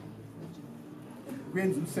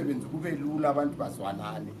kwenza umsebenzi kube lula abantu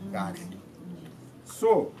bazwanane kahle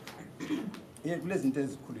so kulezi zinto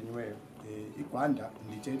ezikhulunyiweyo iGwanda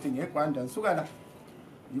nditshela ukuthi ngeGwanda nisuka la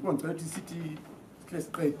yikho ngicela ukuthi sithi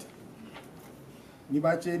siqede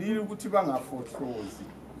nibatshelile ukuthi bangafohlozi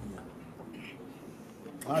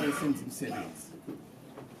xa besenza umsebenzi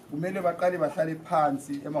kumele baqale bahlale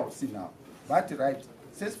phansi emahofisini abo bathi right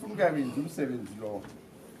sesifuna ukuyenza umsebenzi lo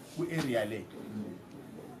ku-area le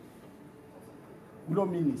kulo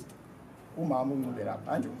minister umama uNcube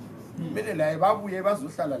lapha manje kumele la babuye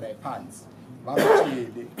bazohlala la phansi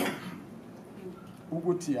babatshele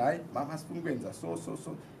ukuthi hayi mama sifuna ukwenza so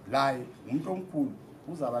la umuntu omkhulu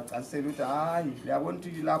uzabachasisela ukuthi hayi liyabona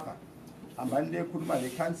ukuthi lapha hambani lekhuluma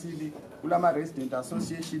lekhansili kulama resident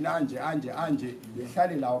association anje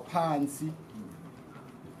lehlale lawo phansi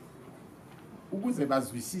ukuze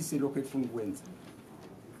bazwisise lokho efuna ukwenza.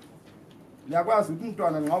 Liyakwazi ukuthi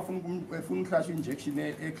umntwana nxa ufuna ukuhlasha injection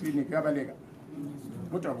eclinic yabaleka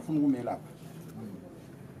kodwa ufuna ukumelapha.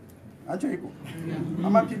 Antsho yiko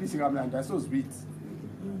amaphilisi kamnandi asozwitsi.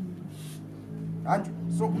 Antsho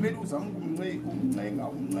so kumele uzame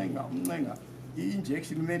ukumncenga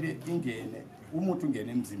i-injection kumele ingene umuthi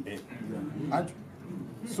ungene emzimbeni. Antsho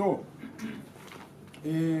so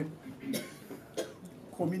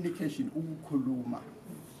communication ukukhuluma.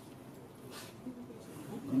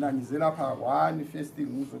 Mina ngize lapha one first thing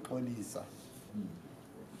uzoxolisa.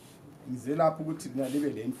 Ngize lapha ukuthi ngibe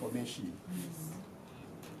le information.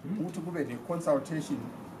 Ukuthi kube ne consultation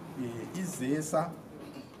izesa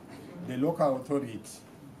the local authority.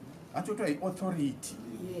 Antsho kuthiwa i-authority.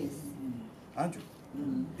 Yes. Antsho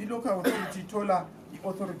i-local authority ithola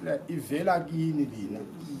i-authority la ivela kini lina.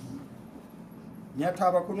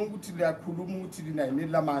 Ngiyathaba khona ukuthi liyakhuluma ukuthi lina yini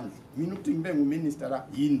lamandla. Mina ukuthi ngibe nguminister la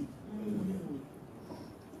yini.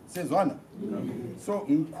 Sezwana? So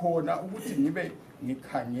ngikhona ukuthi ngibe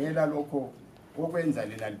ngikhangela lokho okwenza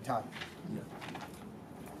lena lithanda.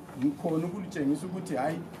 Ngikhona ukulitshengisa ukuthi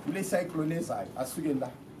hayi kule cyclone ezayo asuke la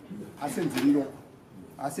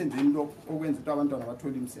asenzeni lokho okwenza ukuthi abantwana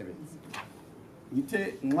bathola imisebenzi.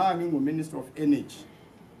 Ngithe nxa nginguminister of energy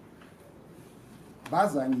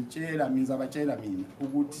baza ngitshela ngizabatshela mina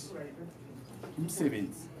ukuthi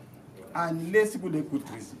umsebenzi unless kule good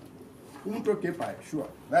reason umuntu ogebhayo sure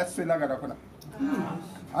bayaswelakala khona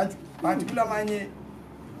anti but kulamanye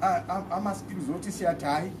ama-skills othi siyathi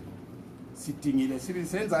hayi sidingile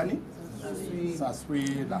senzani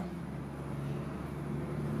saswela.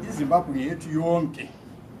 iZimbabwe yethu yonke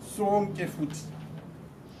sonke futhi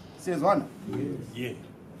siyezwana yeah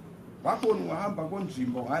bakhona ungahamba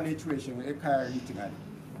konjimbo ngale situation ekhaya lithi ngale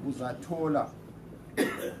uzathola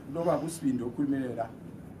loba kusibindi okhulumelela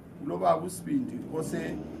loba kusibindi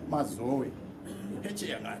ose mazowe pheche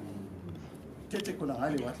yangani pheche khona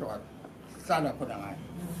ngale wahlwa hlala khona ngale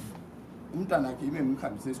umntana wakhe ime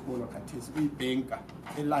ngimkhambise esikolo khathesi uyibanka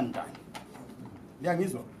eLondon.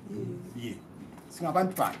 Liyangizwa? Yeah.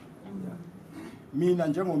 Singabantu bani? Mina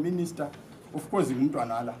njengominister of course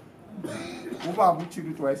ngumntwana ala. Ubaba uthi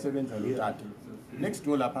ukuthi wayesebenza lotata. Next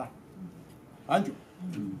door lapha. Anjo.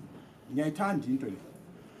 Ngiyayithanda into le.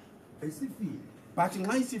 Esifile. But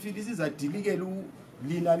nxa isifile sizadilikela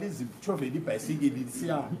lina lizichovela ibhayisikili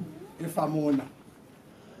lisiya eFamona.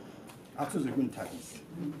 Akusoze kunithabise.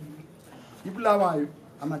 iBulawayo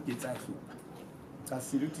amagetsi ahlupha.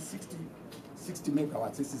 Casile uthi 60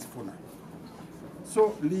 megawatts esisifuna.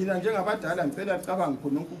 So lina njengabadala ngicela licabanga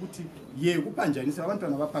khona ukuthi ye kuphanjanisa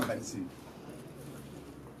abantwana baphambanisile.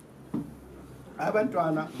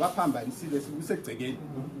 Abantwana baphambanisile sikusegcekeni.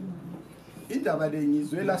 Indaba le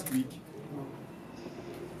ngizwe last week.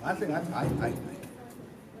 Ngahle ngathi hayi.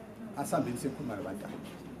 Asambeni sekhuluma labantwana.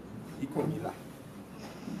 Ikho ngila.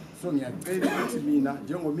 So ngiyacela ukuthi mina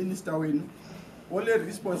njengominister wenu ole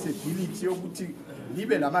responsibility yokuthi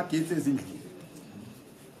libe lamagetsi ezindlini.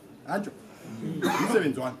 Anjo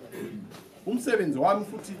umsebenzi wami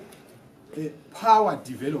futhi power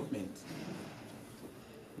development.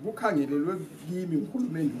 Ukukhangelelwe kimi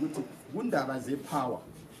ukhulumeni ukuthi kundaba zepower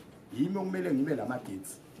yimi okumele ngibe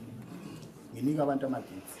lamagetsi. Nginika abantu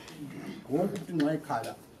amagetsi. Wonke umuntu nxa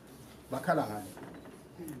ekhala bakhala ngani.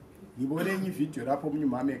 Ngibone enye video lapho omunye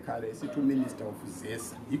umama ekhala esithi uminister of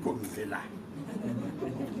Zesa yikho ngizela.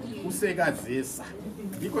 Useka Zesa.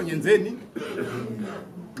 Yikho ngenzeni?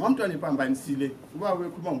 Ngomntwana ephambanisile ubaba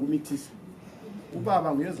ekhuluma ngumithisi.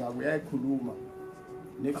 Ubaba nguyeza uyayikhuluma.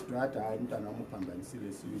 Next to that hayi umntwana wami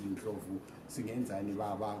uphambanisile sibili Ndlovu singenzani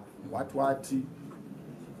baba wathi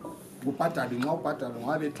ubhadala nxa ubhadala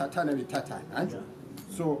ngabe bethathana manje.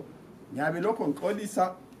 So ngiyabe lokho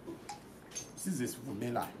ngixolisa size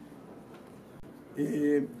sivumelane.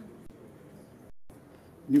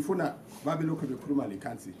 Nifuna babe lokho bekhuluma le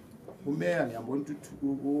council. Umeya ngiyabona ukuthi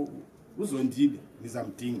uzondile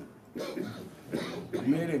ngizamdinga.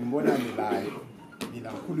 Kumele ngibonane laye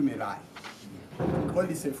mina ngikhulume laye.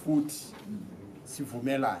 Ngixolise futhi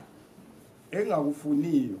sivumelane.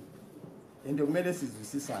 Engakufuniyo ende kumele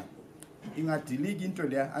sizwisisane. Ingadiliki into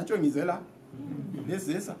leya antsho ngizela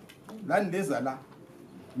lezesa la ndeza la.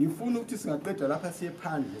 Ngifuna ukuthi singaqeda lapha siye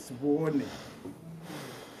phandle sibone.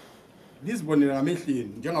 Lizibonela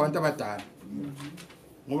ngamehleni njengabantu abadala.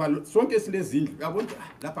 Ngoba sonke silezindlu uyabona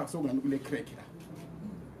lapha kusongani kule crack la.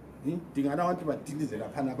 Dingana abantu badilize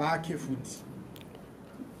lapha nabakhe futhi.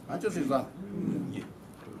 Antsho sizwana.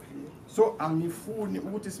 So angifuni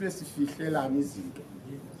ukuthi sibe sifihlelana izinto.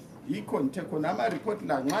 Yikho ngithe khona ama report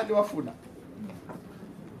la nxa liwafuna.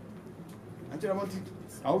 Antsho ukuthi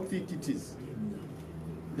how thick it is.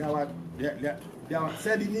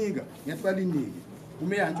 siyalinika ngiyathi balinike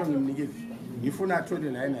umeya ntsho ngimnike ngifuna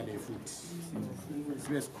athole la yena le futhi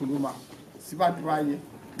sibe sikhuluma sibantu banye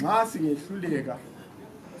nxa singehluleka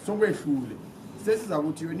sokwehlule sesiza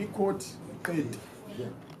ukuthi yona icourt iqede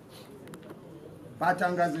but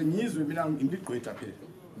angaze ngizwe mina ngibigqwetha phela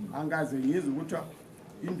angaze ngizwe ukuthi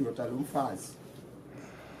indoda lomfazi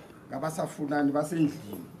ngabasafunani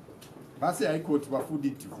basendlini base high court bafuna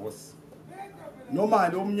idivorce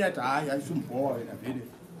normally omnyata hayi ayisumbhowa wena vele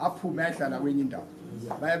aphume ahlala kwenye indawo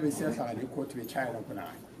bayabe siyahlala necourt bechayela khona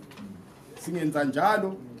hayi singenza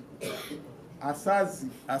njalo asazi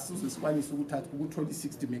asuze sikwanisa ukuthatha ukuthola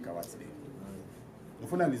 60 megawatts le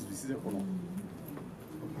ngifuna lizwisise khona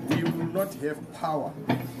we will not have power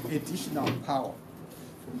additional power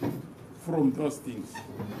from those things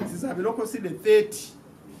sizabe lokho sile 30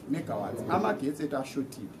 megawatts amagetsi ethu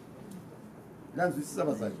ashotile lanzwisisa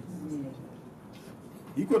bazali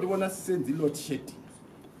yikho libona sisenza load shedding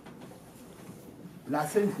la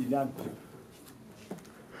sendlini yami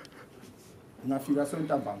ngafika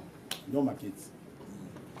sontambama no magetsi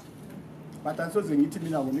but ansoze ngithi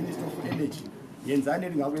mina ngo-Minister of Energy yenzani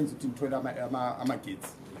elingakwenza ukuthi ngithole amagetsi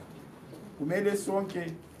kumele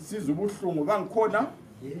sonke sizwe ubuhlungu bangikhona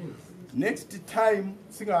next time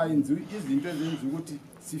singayenzi izinto ezenza ukuthi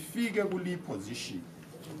sifike kuli position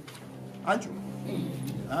anjo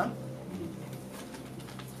ha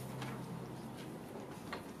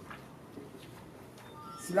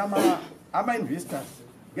silama ama investors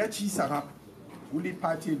kuyachisa ngapha kuli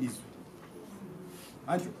party elizwe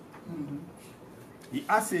anjo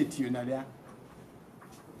i-asset yona leya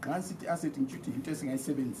nxa sithi asset ngithi into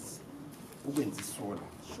esingayisebenzisa ukwenza isola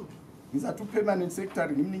ngizathi permanent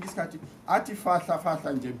secretary ngimnika isikhathi athi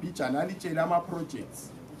fahla nje bijana alitshela ama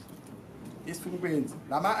projects esifuna ukwenza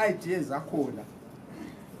lama ideas akhona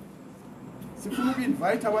sifuna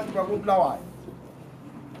uku-invite abantu bakubulawayo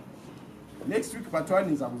next week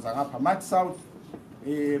bathwani ngizakuza ngapha mat south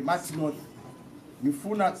mat north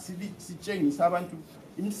ngifuna sitshengisa abantu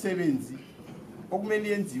imisebenzi okumele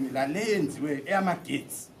yenziwe la le yenziwe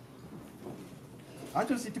eyamagetsi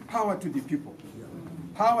athi sithi power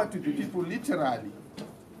to the people literally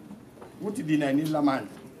uthi linani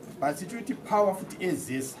lamandla but sithi uthi power futhi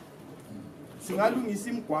ezisa singalungisa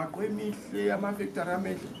imigwaqo emihle amafactory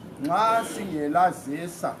amahle nxa singela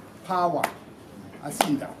zesa power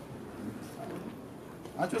asinda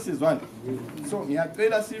athi sizwana so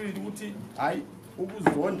ngiyacela sibili ukuthi hayi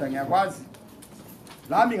ukuzonda ngiyakwazi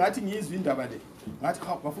lami ngathi ngizwe indaba le ngathi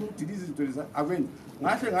bafuna ukudiliza izinto leza akwenzi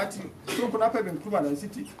ngahle ngathi so khona lapha bengikhuluma la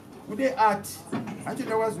sithi kule art athi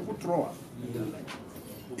ndakwazi ukudraw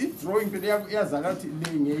i-drawing phela iyazala ukuthi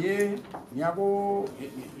le ngeye ngiyako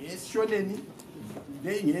esishoneni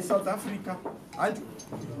le ngeye South Africa anti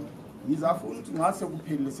ngizafuna ukuthi ngase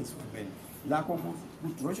kuphelele sesifubeni lakho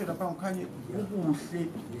kudroshe lapha ngikhanye ubuhle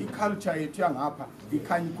iculture yethu yangapha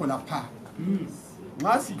ikhanye khona pha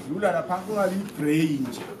ngasidlula lapha kungabi brain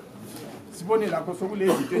nje sibone lapho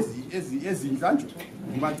sokulezinto ezinhla nje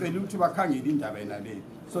ngibacela ukuthi bakhangele indaba yena le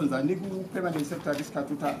so nzani ku permanent secretary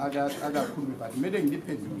isikhathi uthi akakhulumi but kumele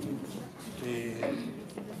ngiliphendule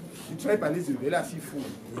i-tribalism vele sifuna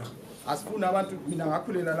asifuna abantu mina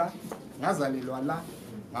ngakhulela la ngazalelwa la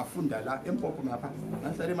ngafunda la eMpopo ngapha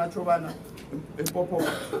ngahlala eMachobana eMpopo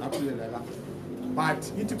ngakhulela la but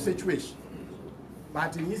ithi situation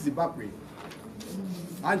but ngiZimbabwe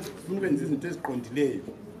manje ufuna ukwenza izinto eziqondileyo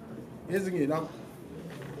ezingela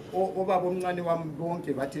obaba omncane wami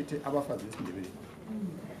bonke bathethe abafazi besindebele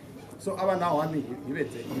so abanawo wami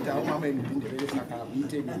ngibenze ngithi awumama endindebele sakha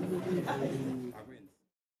ngiyithekile